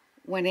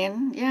went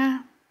in.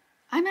 Yeah,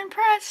 I'm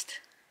impressed.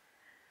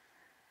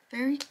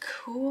 Very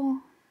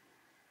cool.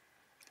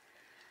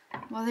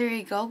 Well, there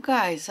you go,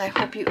 guys. I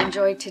hope you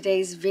enjoyed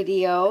today's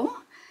video.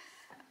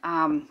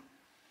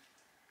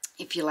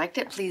 If you liked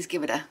it, please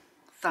give it a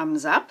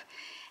thumbs up.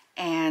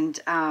 And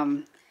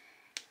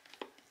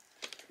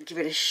give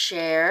it a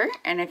share.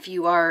 And if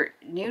you are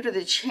new to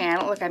the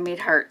channel, look, I made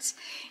hearts.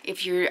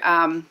 If you're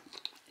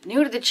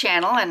new to the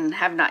channel and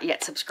have not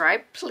yet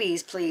subscribed,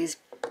 please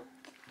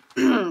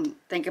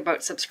think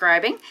about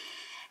subscribing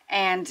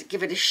and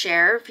give it a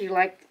share if you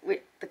like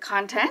the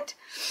content.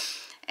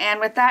 And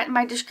with that, in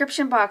my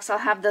description box, I'll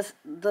have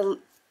the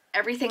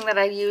everything that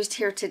I used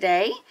here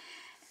today,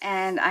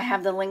 and I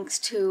have the links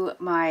to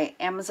my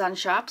Amazon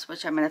shops,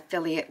 which I'm an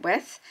affiliate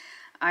with.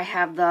 I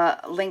have the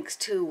links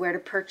to where to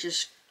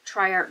purchase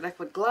TriArt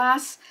liquid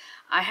glass.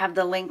 I have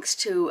the links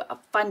to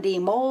Fundy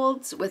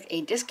molds with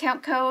a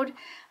discount code.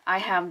 I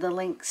have the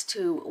links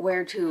to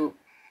where to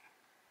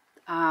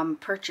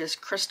purchase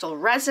Krystal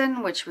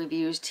resin, which we've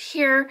used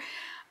here.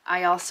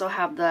 I also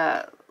have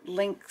the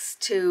links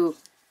to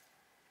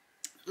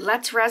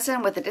Let's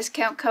Resin with a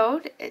discount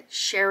code. It's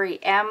Sherry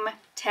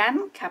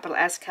M10, capital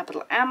S,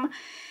 capital M.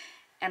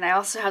 And I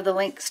also have the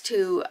links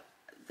to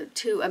the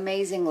two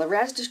amazing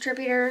Rez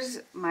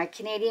distributors. My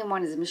Canadian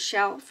one is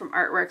Michelle from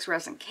Artworks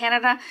Resin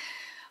Canada.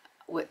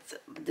 With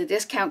the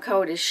discount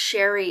code is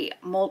Sherry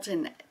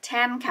Moulton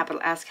 10,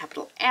 capital S,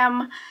 capital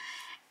M.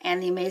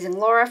 And the amazing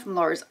Laura from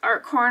Laura's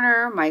Art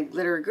Corner, my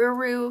glitter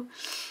guru,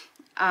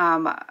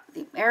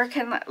 the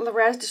American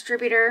Rez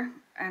distributor.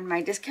 And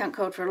my discount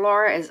code for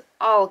Laura is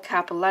all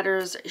capital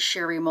letters,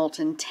 Sherry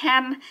Moulton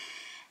 10.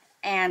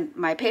 And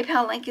my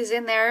PayPal link is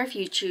in there if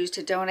you choose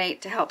to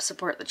donate to help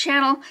support the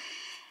channel.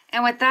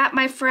 And with that,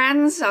 my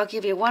friends, I'll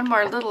give you one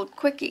more little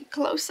quickie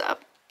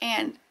close-up.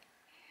 And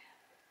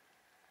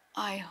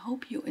I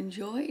hope you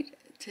enjoyed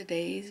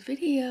today's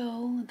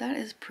video. That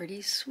is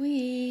pretty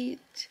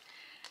sweet.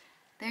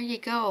 There you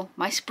go,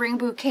 my spring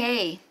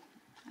bouquet.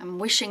 I'm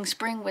wishing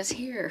spring was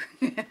here.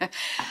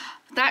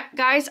 That,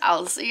 guys,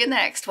 I'll see you in the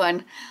next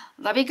one.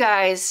 Love you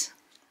guys.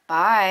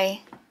 Bye.